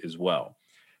back as well.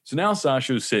 So now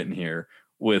Sasha's sitting here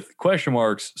with question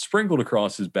marks sprinkled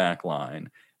across his back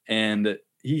line, and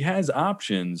he has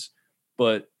options,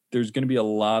 but there's going to be a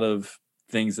lot of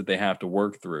things that they have to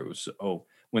work through. So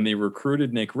when they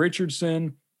recruited Nick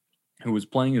Richardson, who was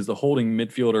playing as the holding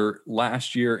midfielder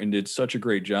last year and did such a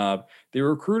great job, they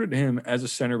recruited him as a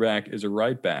center back, as a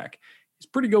right back. He's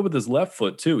pretty good with his left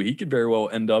foot too. He could very well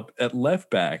end up at left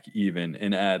back even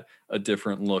and add a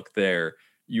different look there.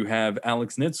 You have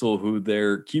Alex Nitzel, who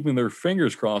they're keeping their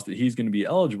fingers crossed that he's going to be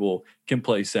eligible, can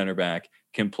play center back,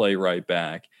 can play right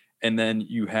back. And then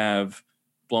you have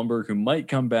Blumberg, who might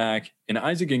come back, and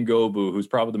Isaac Ngobu, who's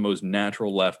probably the most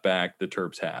natural left back the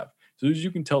Terps have. So as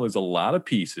you can tell, there's a lot of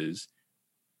pieces,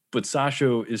 but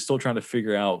Sasha is still trying to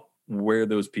figure out where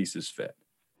those pieces fit.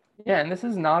 Yeah, and this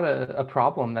is not a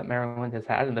problem that Maryland has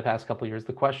had in the past couple of years.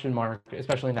 The question mark,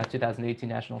 especially in that 2018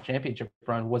 National Championship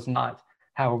run, was not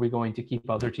how are we going to keep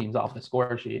other teams off the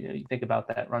score sheet? You think about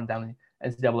that run down the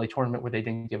NCAA tournament where they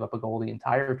didn't give up a goal the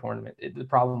entire tournament. The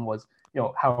problem was,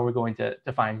 how are we going to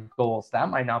find goals? That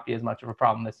might not be as much of a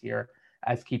problem this year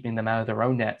as keeping them out of their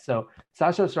own net. So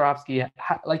Sasho Cirovski,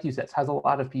 like you said, has a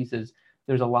lot of pieces.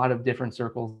 There's a lot of different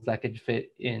circles that could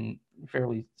fit in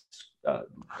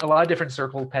a lot of different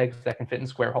circle pegs that can fit in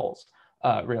square holes,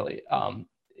 really.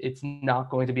 It's not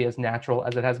going to be as natural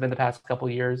as it has been the past couple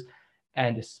of years,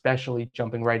 and especially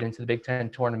jumping right into the Big Ten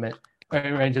tournament,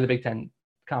 right into the Big Ten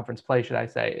conference play, should I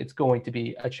say. It's going to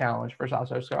be a challenge for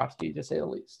Sasho Cirovski, to say the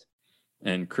least.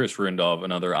 And Chris Rindov,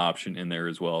 another option in there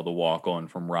as well, the walk-on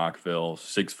from Rockville,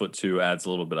 6'2", adds a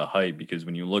little bit of height, because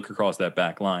when you look across that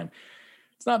back line,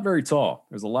 it's not very tall.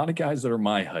 There's a lot of guys that are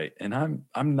my height, and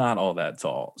I'm not all that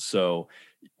tall. So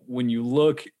when you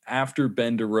look after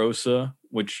Ben DeRosa,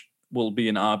 which will be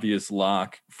an obvious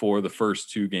lock for the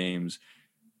first two games,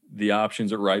 the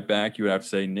options at right back, you would have to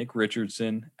say Nick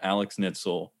Richardson, Alex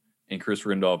Nitzel, and Chris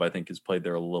Rindov, I think, has played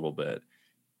there a little bit.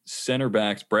 Center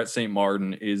backs, Brett St.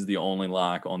 Martin is the only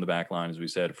lock on the back line, as we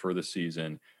said, for the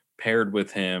season. Paired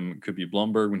with him could be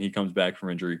Blumberg when he comes back from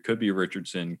injury, could be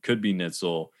Richardson, could be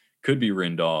Nitzel, could be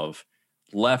Rindov.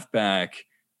 Left back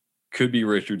could be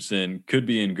Richardson, could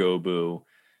be Ngobu.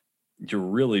 You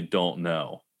really don't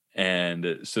know.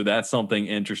 And so that's something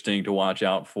interesting to watch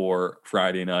out for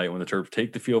Friday night when the Terps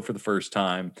take the field for the first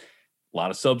time. A lot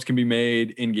of subs can be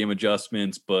made, in-game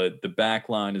adjustments, but the back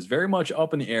line is very much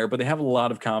up in the air, but they have a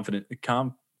lot of confident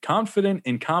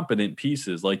and competent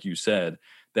pieces, like you said,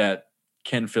 that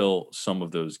can fill some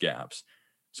of those gaps.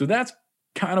 So that's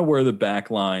kind of where the back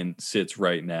line sits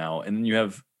right now. And then you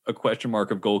have a question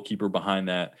mark of goalkeeper behind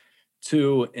that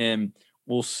too. And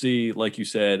we'll see, like you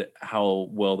said, how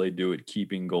well they do at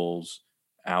keeping goals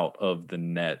out of the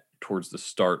net towards the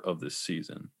start of this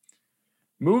season.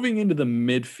 Moving into the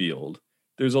midfield,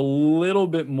 there's a little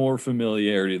bit more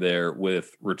familiarity there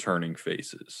with returning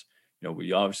faces.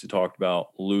 We obviously talked about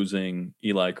losing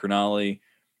Eli Crognale,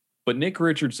 but Nick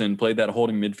Richardson played that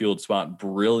holding midfield spot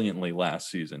brilliantly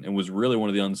last season and was really one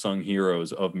of the unsung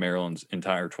heroes of Maryland's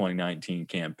entire 2019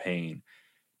 campaign.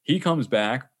 He comes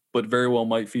back, but very well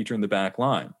might feature in the back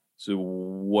line. So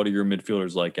what are your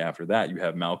midfielders like after that? You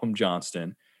have Malcolm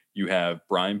Johnston. You have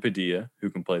Brian Padilla,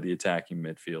 who can play the attacking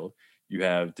midfield. You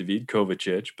have David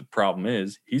Kovacic, but the problem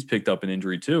is he's picked up an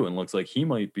injury too and looks like he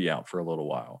might be out for a little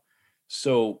while.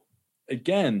 So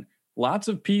again, lots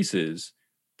of pieces,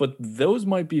 but those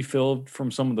might be filled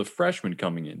from some of the freshmen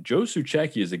coming in. Joe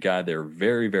Suchecki is a guy they're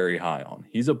very, very high on.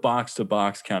 He's a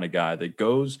box-to-box kind of guy that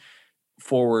goes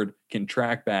forward, can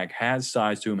track back, has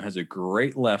size to him, has a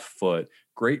great left foot,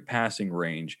 great passing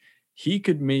range. He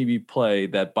could maybe play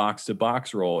that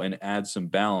box-to-box role and add some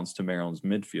balance to Maryland's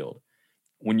midfield.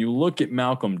 When you look at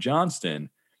Malcolm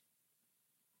Johnston,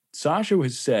 Sasho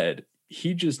has said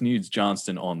he just needs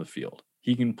Johnston on the field.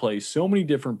 He can play so many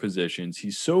different positions.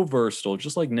 He's so versatile,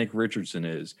 just like Nick Richardson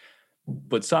is,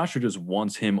 but Sasho just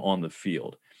wants him on the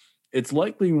field. It's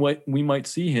likely we might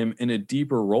see him in a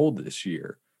deeper role this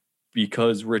year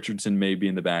because Richardson may be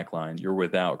in the back line. You're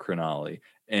without Crognale,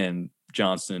 and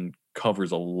Johnston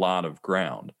covers a lot of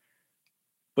ground.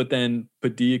 But then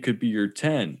Padilla could be your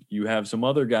 10. You have some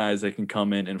other guys that can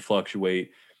come in and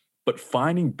fluctuate. But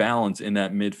finding balance in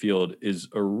that midfield is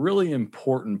a really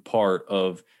important part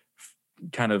of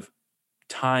kind of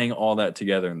tying all that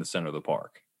together in the center of the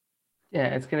park. Yeah,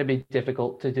 it's going to be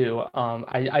difficult to do.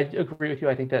 I agree with you.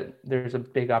 I think that there's a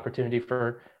big opportunity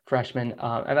for freshmen,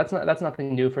 and that's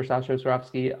nothing new for Sasho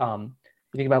Cirovski.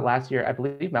 You think about last year, I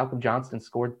believe Malcolm Johnston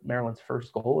scored Maryland's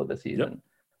first goal of the season. Yep.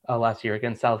 Last year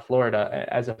against South Florida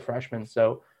as a freshman.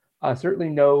 So certainly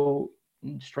no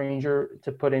stranger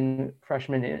to putting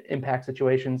freshmen in impact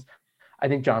situations. I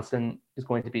think Johnston is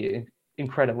going to be an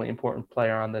incredibly important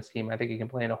player on this team. I think he can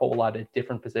play in a whole lot of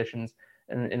different positions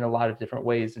and in a lot of different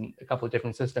ways in a couple of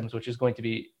different systems, which is going to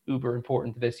be uber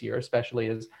important this year, especially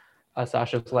as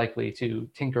Sasha's likely to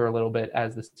tinker a little bit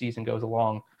as the season goes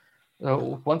along.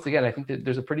 So once again, I think that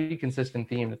there's a pretty consistent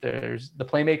theme that there's the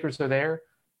playmakers are there,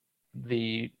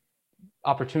 the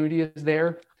opportunity is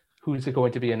there. Who's it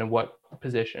going to be in what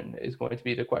position is going to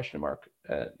be the question mark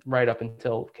right up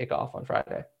until kickoff on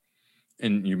Friday.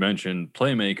 And you mentioned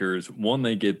playmakers. One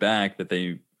they get back that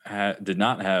they did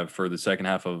not have for the second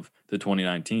half of the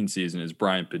 2019 season is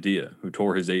Brian Padilla, who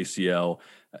tore his ACL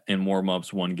in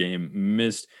warm-ups one game,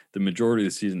 missed the majority of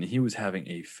the season. He was having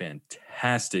a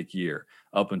fantastic year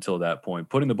up until that point,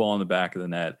 putting the ball in the back of the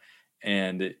net.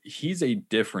 And he's a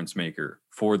difference maker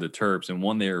for the Terps and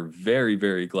one they're very,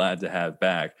 very glad to have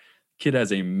back. Kid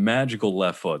has a magical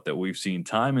left foot that we've seen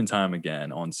time and time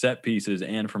again on set pieces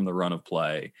and from the run of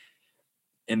play.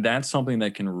 And that's something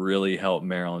that can really help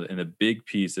Maryland, and a big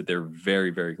piece that they're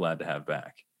very, very glad to have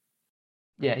back.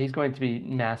 Yeah, he's going to be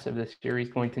massive this year.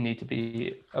 He's going to need to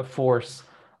be a force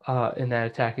in that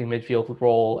attacking midfield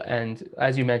role. And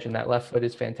as you mentioned, that left foot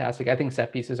is fantastic. I think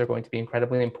set pieces are going to be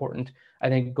incredibly important. I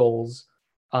think goals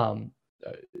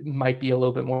might be a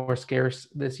little bit more scarce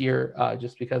this year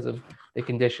just because of the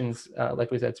conditions,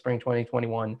 like we said, spring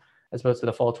 2021, as opposed to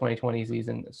the fall 2020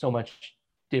 season. So much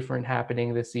different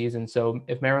happening this season. So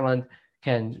if Maryland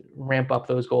can ramp up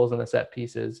those goals and the set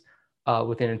pieces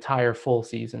with an entire full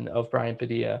season of Brian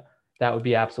Padilla, that would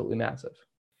be absolutely massive.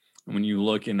 When you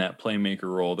look in that playmaker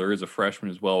role, there is a freshman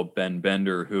as well, Ben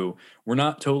Bender, who we're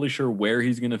not totally sure where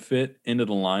he's going to fit into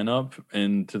the lineup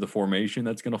and to the formation.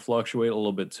 That's going to fluctuate a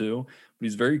little bit too. But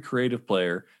he's a very creative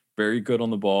player, very good on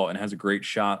the ball, and has a great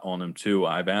shot on him too.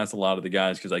 I've asked a lot of the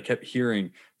guys because I kept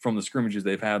hearing from the scrimmages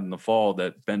they've had in the fall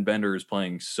that Ben Bender is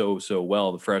playing so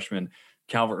well. The freshman,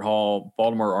 Calvert Hall,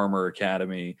 Baltimore Armor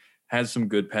Academy, has some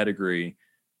good pedigree,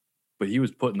 but he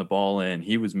was putting the ball in.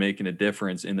 He was making a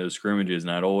difference in those scrimmages.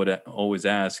 And I'd always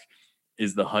ask,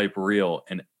 is the hype real?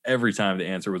 And every time the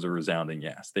answer was a resounding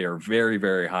yes. They are very,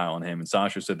 very high on him. And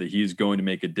Sasha said that he's going to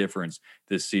make a difference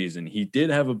this season. He did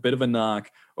have a bit of a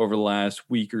knock over the last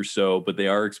week or so, but they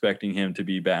are expecting him to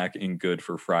be back and good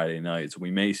for Friday night. So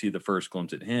we may see the first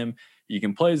glimpse at him. He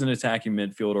can play as an attacking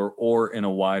midfielder or in a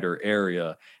wider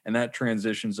area. And that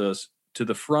transitions us to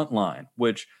the front line,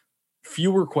 which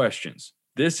fewer questions.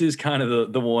 This is kind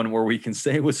of the one where we can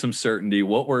say with some certainty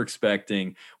what we're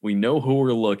expecting. We know who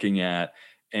we're looking at,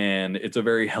 and it's a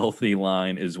very healthy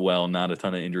line as well. Not a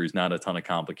ton of injuries, not a ton of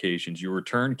complications. You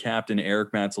return captain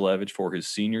Eric Matsalevich for his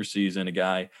senior season, a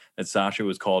guy that Sasha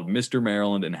was called Mr.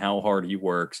 Maryland and how hard he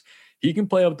works. He can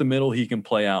play up the middle. He can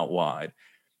play out wide.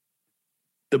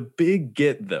 The big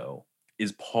get, though,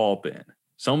 is Paul Ben.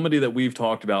 Somebody that we've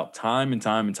talked about time and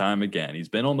time again. He's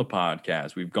been on the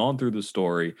podcast. We've gone through the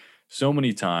story so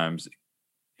many times,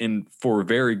 and for a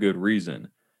very good reason.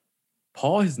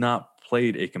 Paul has not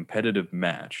played a competitive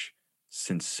match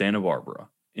since Santa Barbara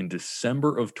in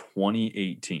December of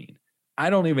 2018. I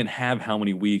don't even have how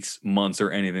many weeks, months,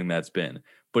 or anything that's been,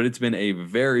 but it's been a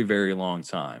very, very long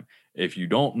time. If you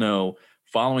don't know,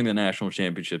 following the national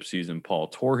championship season, Paul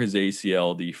tore his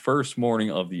ACL the first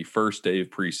morning of the first day of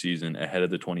preseason ahead of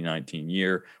the 2019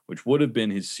 year, which would have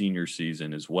been his senior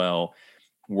season as well.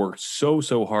 Worked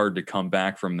so hard to come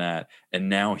back from that, and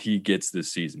now he gets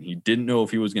this season. He didn't know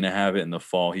if he was going to have it in the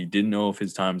fall. He didn't know if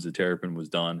his time as a Terrapin was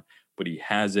done, but he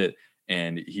has it,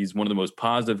 and he's one of the most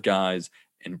positive guys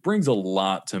and brings a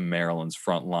lot to Maryland's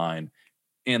front line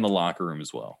and the locker room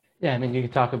as well. Yeah, I mean, you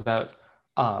can talk about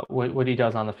what he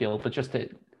does on the field, but just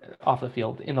off the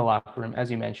field in the locker room, as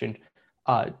you mentioned,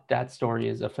 that story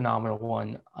is a phenomenal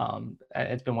one.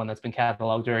 It's been one that's been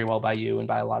cataloged very well by you and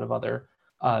by a lot of other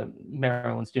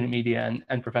Maryland student media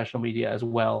and professional media as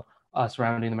well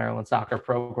surrounding the Maryland soccer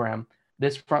program.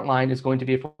 This front line is going to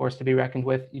be a force to be reckoned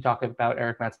with. You talk about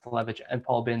Eric Matsalevich and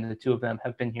Paul Ben. The two of them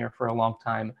have been here for a long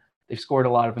time. They've scored a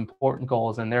lot of important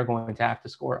goals, and they're going to have to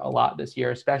score a lot this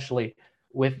year, especially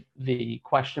with the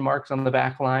question marks on the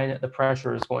back line. The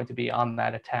pressure is going to be on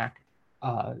that attack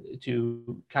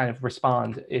to kind of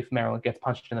respond if Maryland gets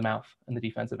punched in the mouth in the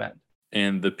defensive end.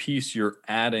 And the piece you're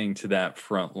adding to that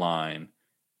front line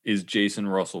is Jason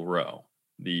Russell Rowe,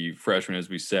 the freshman, as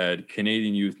we said,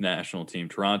 Canadian Youth National Team,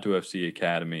 Toronto FC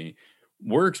Academy.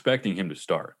 We're expecting him to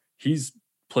start. He's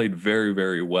played very,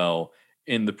 very well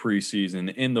in the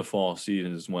preseason, in the fall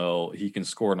season as well. He can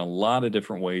score in a lot of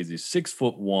different ways. He's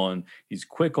 6'1". He's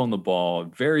quick on the ball,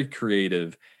 very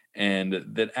creative, and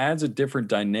that adds a different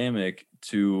dynamic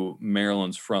to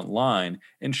Maryland's front line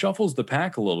and shuffles the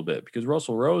pack a little bit, because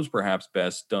Russell Rowe is perhaps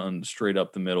best done straight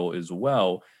up the middle as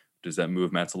well. Does that move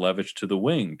Matsalevich to the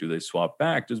wing? Do they swap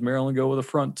back? Does Maryland go with the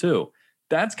front two?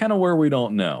 That's kind of where we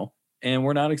don't know, and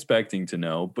we're not expecting to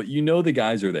know, but you know the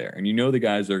guys are there, and you know the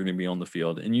guys that are going to be on the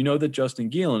field, and you know that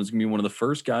Justin Gielen is going to be one of the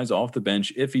first guys off the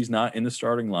bench if he's not in the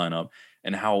starting lineup,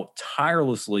 and how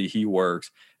tirelessly he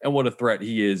works and what a threat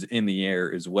he is in the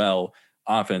air as well,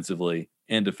 offensively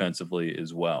and defensively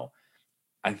as well.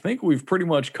 I think we've pretty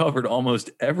much covered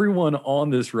almost everyone on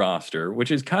this roster,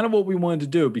 which is kind of what we wanted to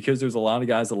do, because there's a lot of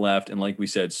guys that left. And like we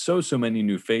said, so many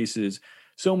new faces,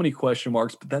 so many question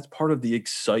marks, but that's part of the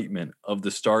excitement of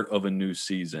the start of a new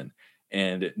season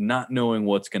and not knowing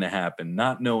what's going to happen,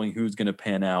 not knowing who's going to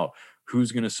pan out,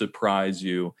 who's going to surprise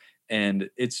you. And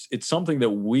it's something that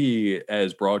we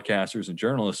as broadcasters and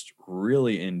journalists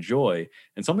really enjoy,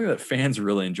 and something that fans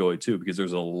really enjoy too, because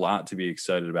there's a lot to be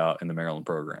excited about in the Maryland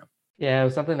program. Yeah, it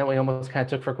was something that we almost kind of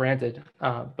took for granted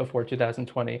before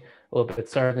 2020. A little bit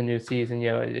start of the new season,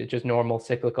 just normal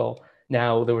cyclical.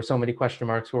 Now there were so many question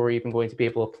marks. Were we even going to be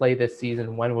able to play this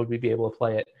season? When would we be able to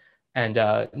play it? And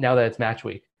now that it's match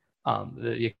week,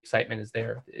 the excitement is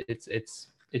there.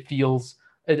 It feels,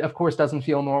 it of course doesn't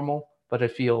feel normal, but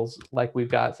it feels like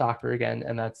we've got soccer again,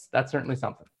 and that's certainly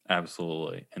something.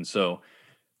 Absolutely. And so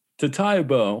to tie a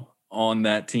bow on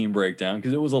that team breakdown,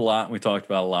 because it was a lot, and we talked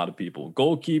about a lot of people.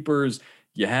 Goalkeepers,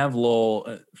 you have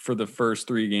Lowell for the first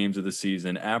 3 games of the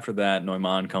season. After that,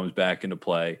 Neumann comes back into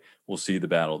play. We'll see the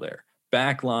battle there.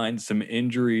 Backline, some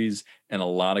injuries and a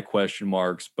lot of question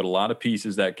marks, but a lot of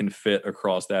pieces that can fit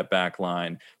across that back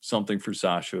line, something for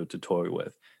Sasho to toy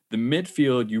with. The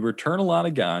midfield, you return a lot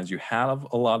of guys, you have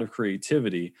a lot of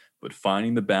creativity, but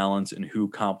finding the balance and who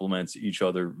complements each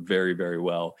other very, very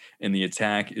well. And the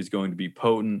attack is going to be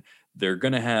potent. They're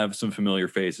going to have some familiar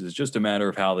faces. It's just a matter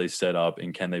of how they set up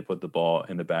and can they put the ball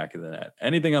in the back of the net.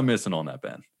 Anything I'm missing on that,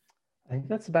 Ben? I think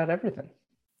that's about everything.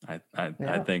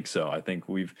 I think so. I think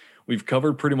we've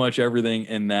covered pretty much everything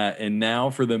in that. And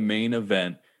now for the main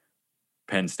event,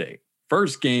 Penn State.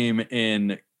 First game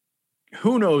in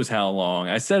who knows how long.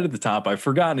 I said at the top, I've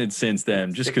forgotten it since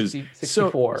then, just because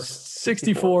 64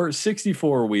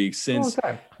 weeks since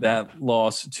that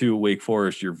loss to Wake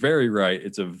Forest. You're very right.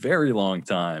 It's a very long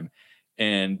time.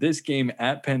 And this game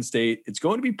at Penn State, it's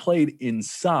going to be played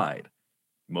inside,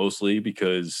 mostly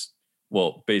because,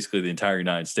 well, basically the entire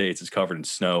United States is covered in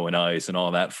snow and ice and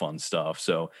all that fun stuff.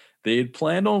 So they had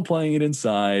planned on playing it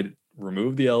inside,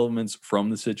 remove the elements from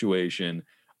the situation.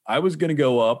 I was going to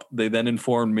go up. They then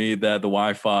informed me that the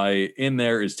Wi-Fi in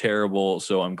there is terrible.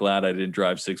 So I'm glad I didn't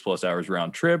drive 6+ hours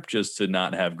round trip just to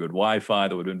not have good Wi-Fi.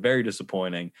 That would have been very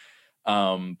disappointing.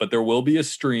 But there will be a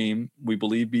stream. We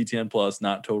believe BTN Plus,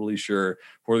 not totally sure,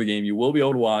 for the game. You will be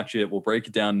able to watch it. We'll break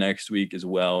it down next week as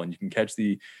well. And you can catch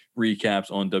the recaps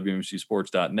on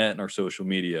WMCsports.net and our social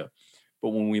media. But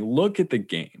when we look at the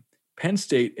game, Penn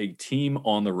State, a team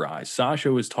on the rise.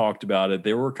 Sasho has talked about it.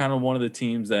 They were kind of one of the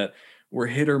teams that were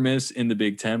hit or miss in the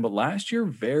Big Ten, but last year,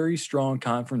 very strong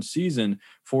conference season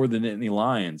for the Nittany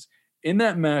Lions. In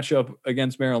that matchup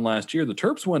against Maryland last year, the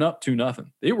Terps went up 2-0.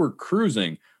 They were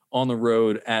cruising on the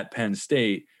road at Penn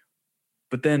State,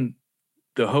 but then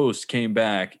the host came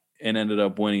back and ended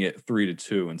up winning it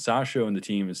 3-2. And Sasho and the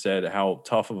team has said how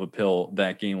tough of a pill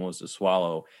that game was to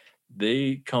swallow.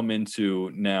 They come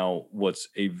into now what's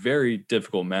a very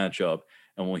difficult matchup,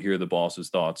 and we'll hear the boss's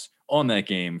thoughts on that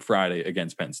game Friday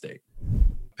against Penn State.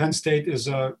 Penn State is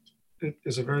a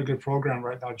very good program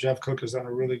right now. Jeff Cook has done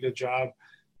a really good job.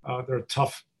 They're a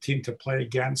tough team to play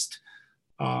against.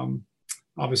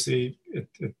 Obviously,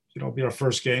 it'll be our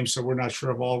first game, so we're not sure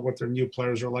of all what their new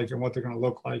players are like and what they're going to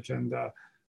look like. And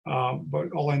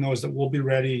but all I know is that we'll be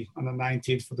ready on the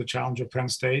 19th for the challenge of Penn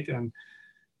State. And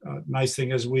nice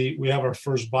thing is we have our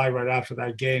first bye right after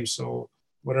that game, so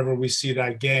whatever we see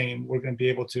that game, we're going to be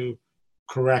able to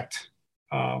correct.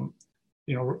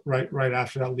 Right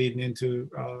after that, leading into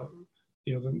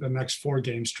the next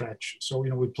 4-game stretch. So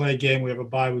we play a game, we have a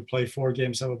bye, we play 4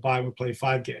 games, have a bye, we play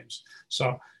 5 games.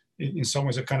 So in some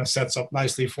ways, it kind of sets up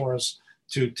nicely for us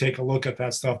to take a look at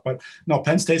that stuff. But no,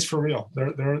 Penn State's for real.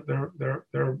 They're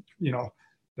going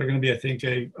to be, I think,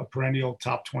 a perennial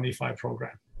top 25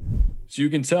 program. So you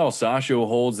can tell Sasho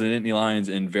holds the Nittany Lions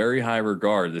in very high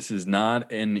regard. This is not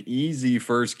an easy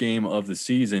first game of the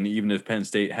season, even if Penn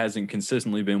State hasn't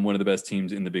consistently been one of the best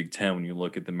teams in the Big Ten when you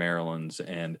look at the Marylands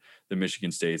and the Michigan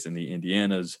States and the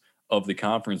Indianas of the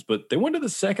conference. But they went to the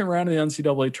second round of the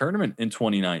NCAA tournament in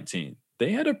 2019.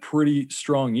 They had a pretty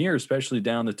strong year, especially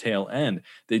down the tail end.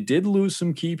 They did lose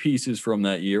some key pieces from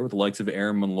that year with the likes of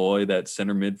Aaron Malloy. That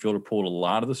center midfielder pulled a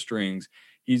lot of the strings.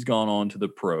 He's gone on to the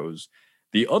pros.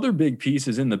 The other big piece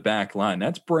is in the back line.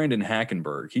 That's Brandon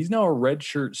Hackenberg. He's now a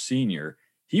redshirt senior.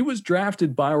 He was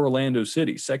drafted by Orlando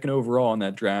City, second overall in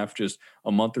that draft just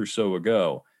a month or so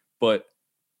ago. But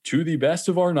to the best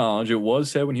of our knowledge, it was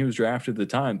said when he was drafted at the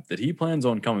time that he plans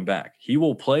on coming back. He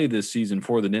will play this season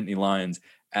for the Nittany Lions,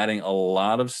 adding a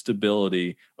lot of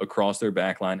stability across their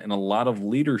back line and a lot of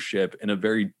leadership in a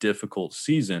very difficult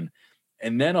season.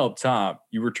 And then up top,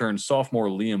 you return sophomore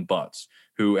Liam Butts,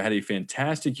 who had a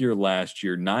fantastic year last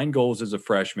year, 9 goals as a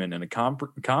freshman and a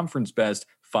conference best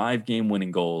 5-game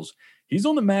winning goals. He's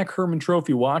on the Mac Herman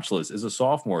Trophy watch list as a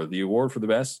sophomore, the award for the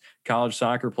best college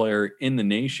soccer player in the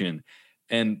nation.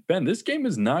 And Ben, this game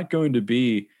is not going to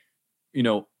be,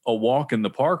 a walk in the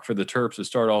park for the Terps to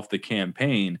start off the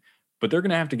campaign, but they're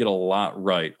going to have to get a lot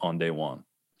right on day one.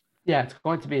 Yeah, it's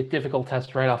going to be a difficult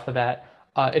test right off the bat.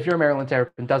 If you're a Maryland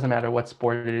Terrapin, doesn't matter what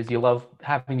sport it is, you love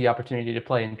having the opportunity to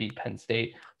play and beat Penn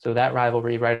State. So that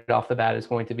rivalry right off the bat is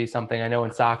going to be something. I know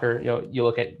in soccer, you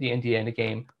look at the Indiana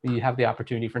game, you have the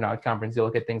opportunity for non-conference. You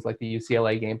look at things like the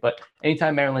UCLA game, but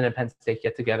anytime Maryland and Penn State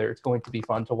get together, it's going to be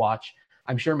fun to watch.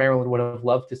 I'm sure Maryland would have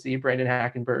loved to see Brandon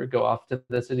Hackenberg go off to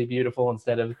the City Beautiful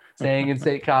instead of staying in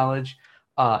State College.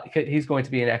 He's going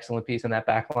to be an excellent piece in that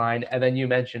back line. And then you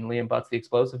mentioned Liam Butts, the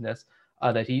explosiveness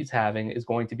that he's having is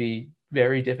going to be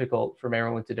very difficult for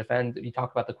Maryland to defend. You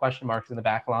talk about the question marks in the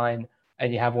back line,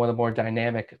 and you have one of the more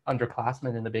dynamic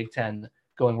underclassmen in the Big Ten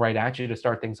going right at you to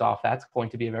start things off. That's going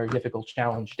to be a very difficult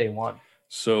challenge day one.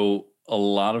 So a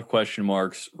lot of question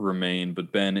marks remain,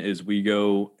 but Ben, as we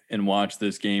go and watch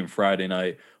this game Friday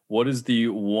night, what is the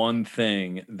one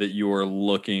thing that you are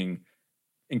looking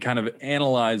and kind of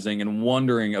analyzing and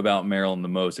wondering about Maryland the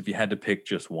most, if you had to pick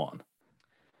just one?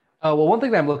 Well, one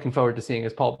thing that I'm looking forward to seeing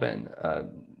is Paul Ben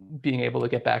being able to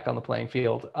get back on the playing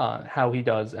field, how he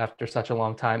does after such a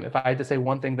long time. If I had to say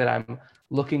one thing that I'm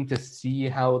looking to see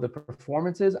how the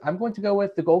performance is, I'm going to go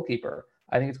with the goalkeeper.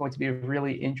 I think it's going to be a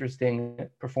really interesting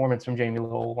performance from Jamie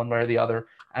Lowell, one way or the other,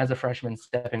 as a freshman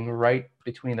stepping right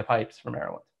between the pipes for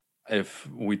Maryland. If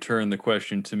we turn the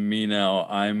question to me now,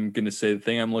 I'm going to say the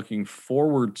thing I'm looking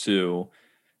forward to.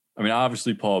 I mean,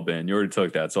 obviously, Paul Ben, you already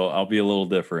took that, so I'll be a little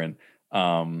different.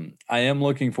 I am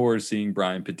looking forward to seeing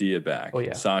Brian Padilla back. Oh,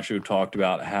 yeah. Sasho talked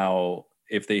about how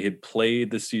if they had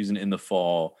played the season in the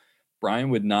fall, Brian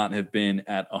would not have been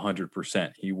at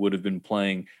 100%. He would have been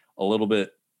playing a little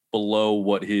bit below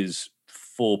what his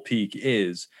full peak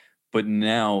is, but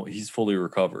now he's fully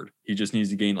recovered. He just needs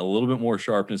to gain a little bit more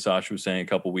sharpness. Sasha was saying a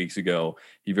couple weeks ago,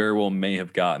 he very well may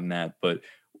have gotten that, but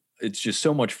it's just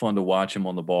so much fun to watch him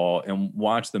on the ball and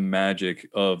watch the magic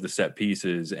of the set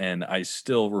pieces. And I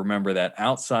still remember that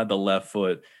outside the left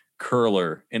foot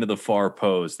curler into the far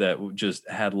post that just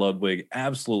had Ludwig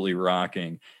absolutely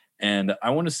rocking. And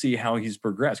I want to see how he's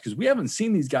progressed, because we haven't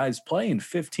seen these guys play in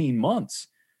 15 months.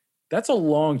 That's a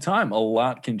long time. A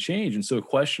lot can change. And so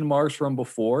question marks from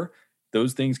before,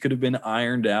 those things could have been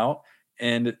ironed out.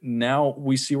 And now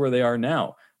we see where they are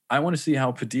now. I want to see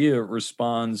how Padilla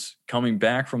responds coming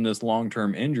back from this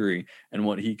long-term injury and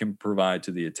what he can provide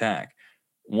to the attack.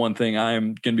 One thing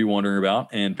I'm going to be wondering about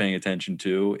and paying attention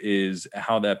to is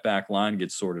how that back line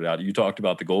gets sorted out. You talked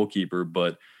about the goalkeeper,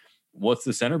 but what's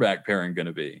the center back pairing going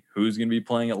to be? Who's going to be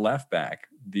playing at left back?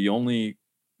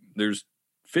 There's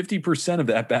 50% of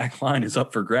that back line is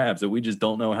up for grabs that we just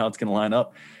don't know how it's going to line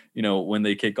up, when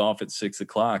they kick off at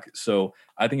 6:00. So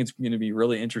I think it's going to be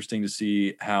really interesting to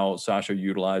see how Sasha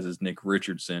utilizes Nick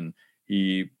Richardson.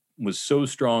 He was so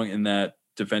strong in that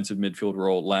defensive midfield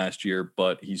role last year,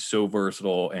 but he's so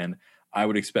versatile, and I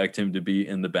would expect him to be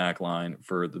in the back line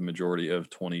for the majority of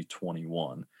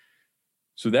 2021.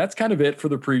 So that's kind of it for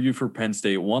the preview for Penn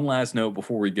State. One last note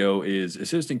before we go is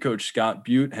assistant coach Scott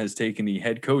Butte has taken the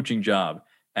head coaching job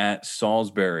at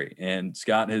Salisbury, and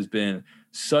Scott has been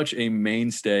such a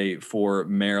mainstay for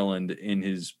Maryland in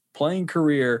his playing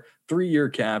career, 3-year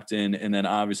captain, and then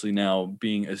obviously now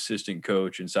being assistant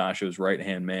coach and Sasha's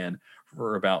right-hand man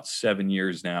for about 7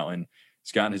 years now. And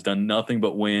Scott has done nothing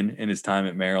but win in his time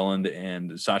at Maryland.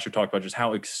 And Sasha talked about just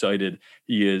how excited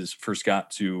he is for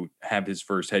Scott to have his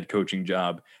first head coaching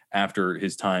job after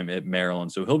his time at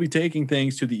Maryland. So he'll be taking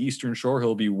things to the Eastern Shore.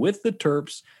 He'll be with the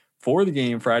Terps for the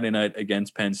game Friday night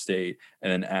against Penn State.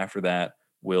 And then after that,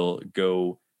 we'll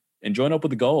go and join up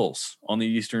with the Gulls on the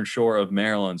Eastern Shore of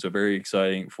Maryland. So very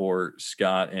exciting for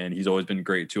Scott, and he's always been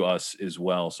great to us as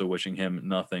well. So wishing him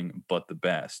nothing but the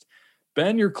best.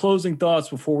 Ben, your closing thoughts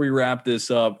before we wrap this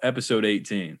up, episode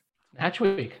 18. Match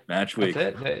week. Match week.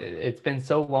 That's it. It's been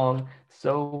so long.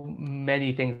 So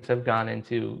many things have gone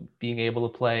into being able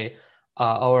to play.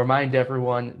 I'll remind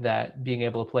everyone that being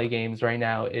able to play games right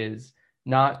now is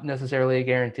not necessarily a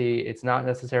guarantee. It's not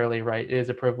necessarily right. It is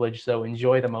a privilege. So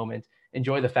enjoy the moment.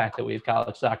 Enjoy the fact that we have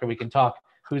college soccer. We can talk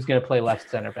who's going to play left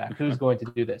center back, who's going to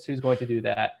do this, who's going to do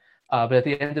that. But at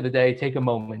the end of the day, take a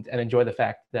moment and enjoy the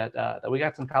fact that we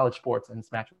got some college sports in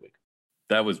this match week.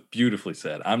 That was beautifully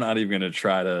said. I'm not even going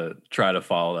to try to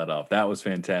follow that up. That was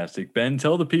fantastic. Ben,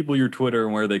 tell the people your Twitter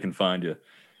and where they can find you.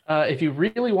 If you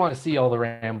really want to see all the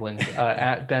ramblings,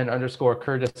 at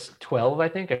Ben_Curtis12, I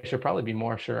think. I should probably be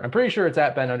more sure. I'm pretty sure it's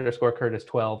at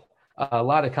Ben_Curtis12. A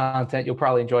lot of content. You'll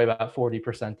probably enjoy about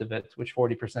 40% of it, which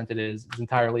 40% it is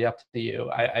entirely up to you.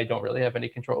 I don't really have any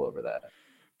control over that.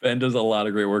 Ben does a lot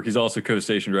of great work. He's also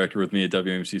co-station director with me at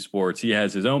WMC Sports. He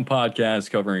has his own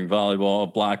podcast covering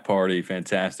volleyball, Block Party,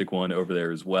 fantastic one over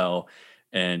there as well.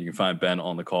 And you can find Ben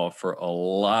on the call for a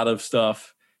lot of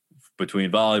stuff between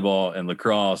volleyball and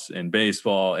lacrosse and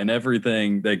baseball and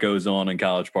everything that goes on in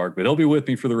College Park. But he'll be with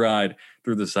me for the ride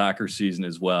through the soccer season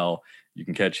as well. You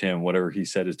can catch him, whatever he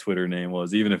said his Twitter name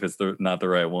was, even if it's not the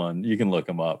right one. You can look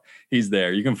him up. He's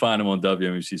there. You can find him on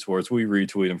WMUC Sports. We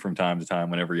retweet him from time to time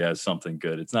whenever he has something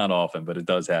good. It's not often, but it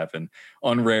does happen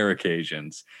on rare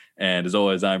occasions. And as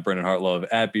always, I'm Brendan Hartlove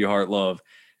at BHartlove.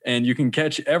 And you can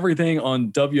catch everything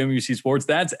on WMUC Sports.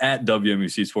 That's at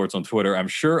WMUC Sports on Twitter. I'm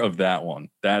sure of that one.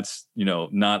 That's,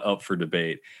 not up for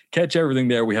debate. Catch everything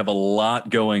there. We have a lot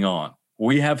going on.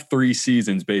 We have 3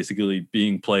 seasons basically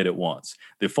being played at once.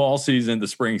 The fall season, the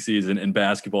spring season, and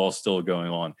basketball is still going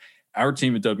on. Our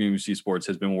team at WMUC Sports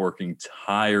has been working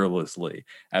tirelessly.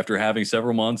 After having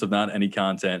several months of not any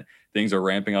content, things are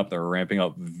ramping up. They're ramping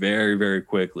up very, very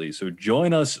quickly. So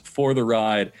join us for the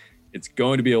ride. It's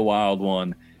going to be a wild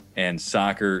one. And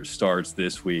soccer starts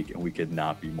this week, and we could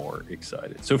not be more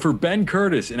excited. So for Ben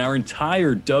Curtis and our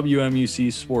entire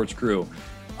WMUC Sports crew,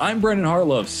 I'm Brendan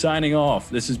Hartlove signing off.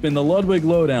 This has been the Ludwig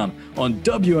Lowdown on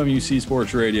WMUC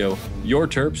Sports Radio, your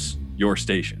Terps, your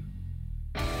station.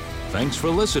 Thanks for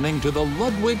listening to the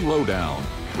Ludwig Lowdown.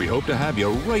 We hope to have you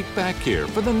right back here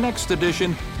for the next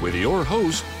edition with your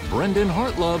hosts, Brendan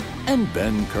Hartlove and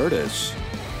Ben Curtis.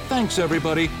 Thanks,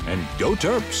 everybody, and go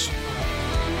Terps!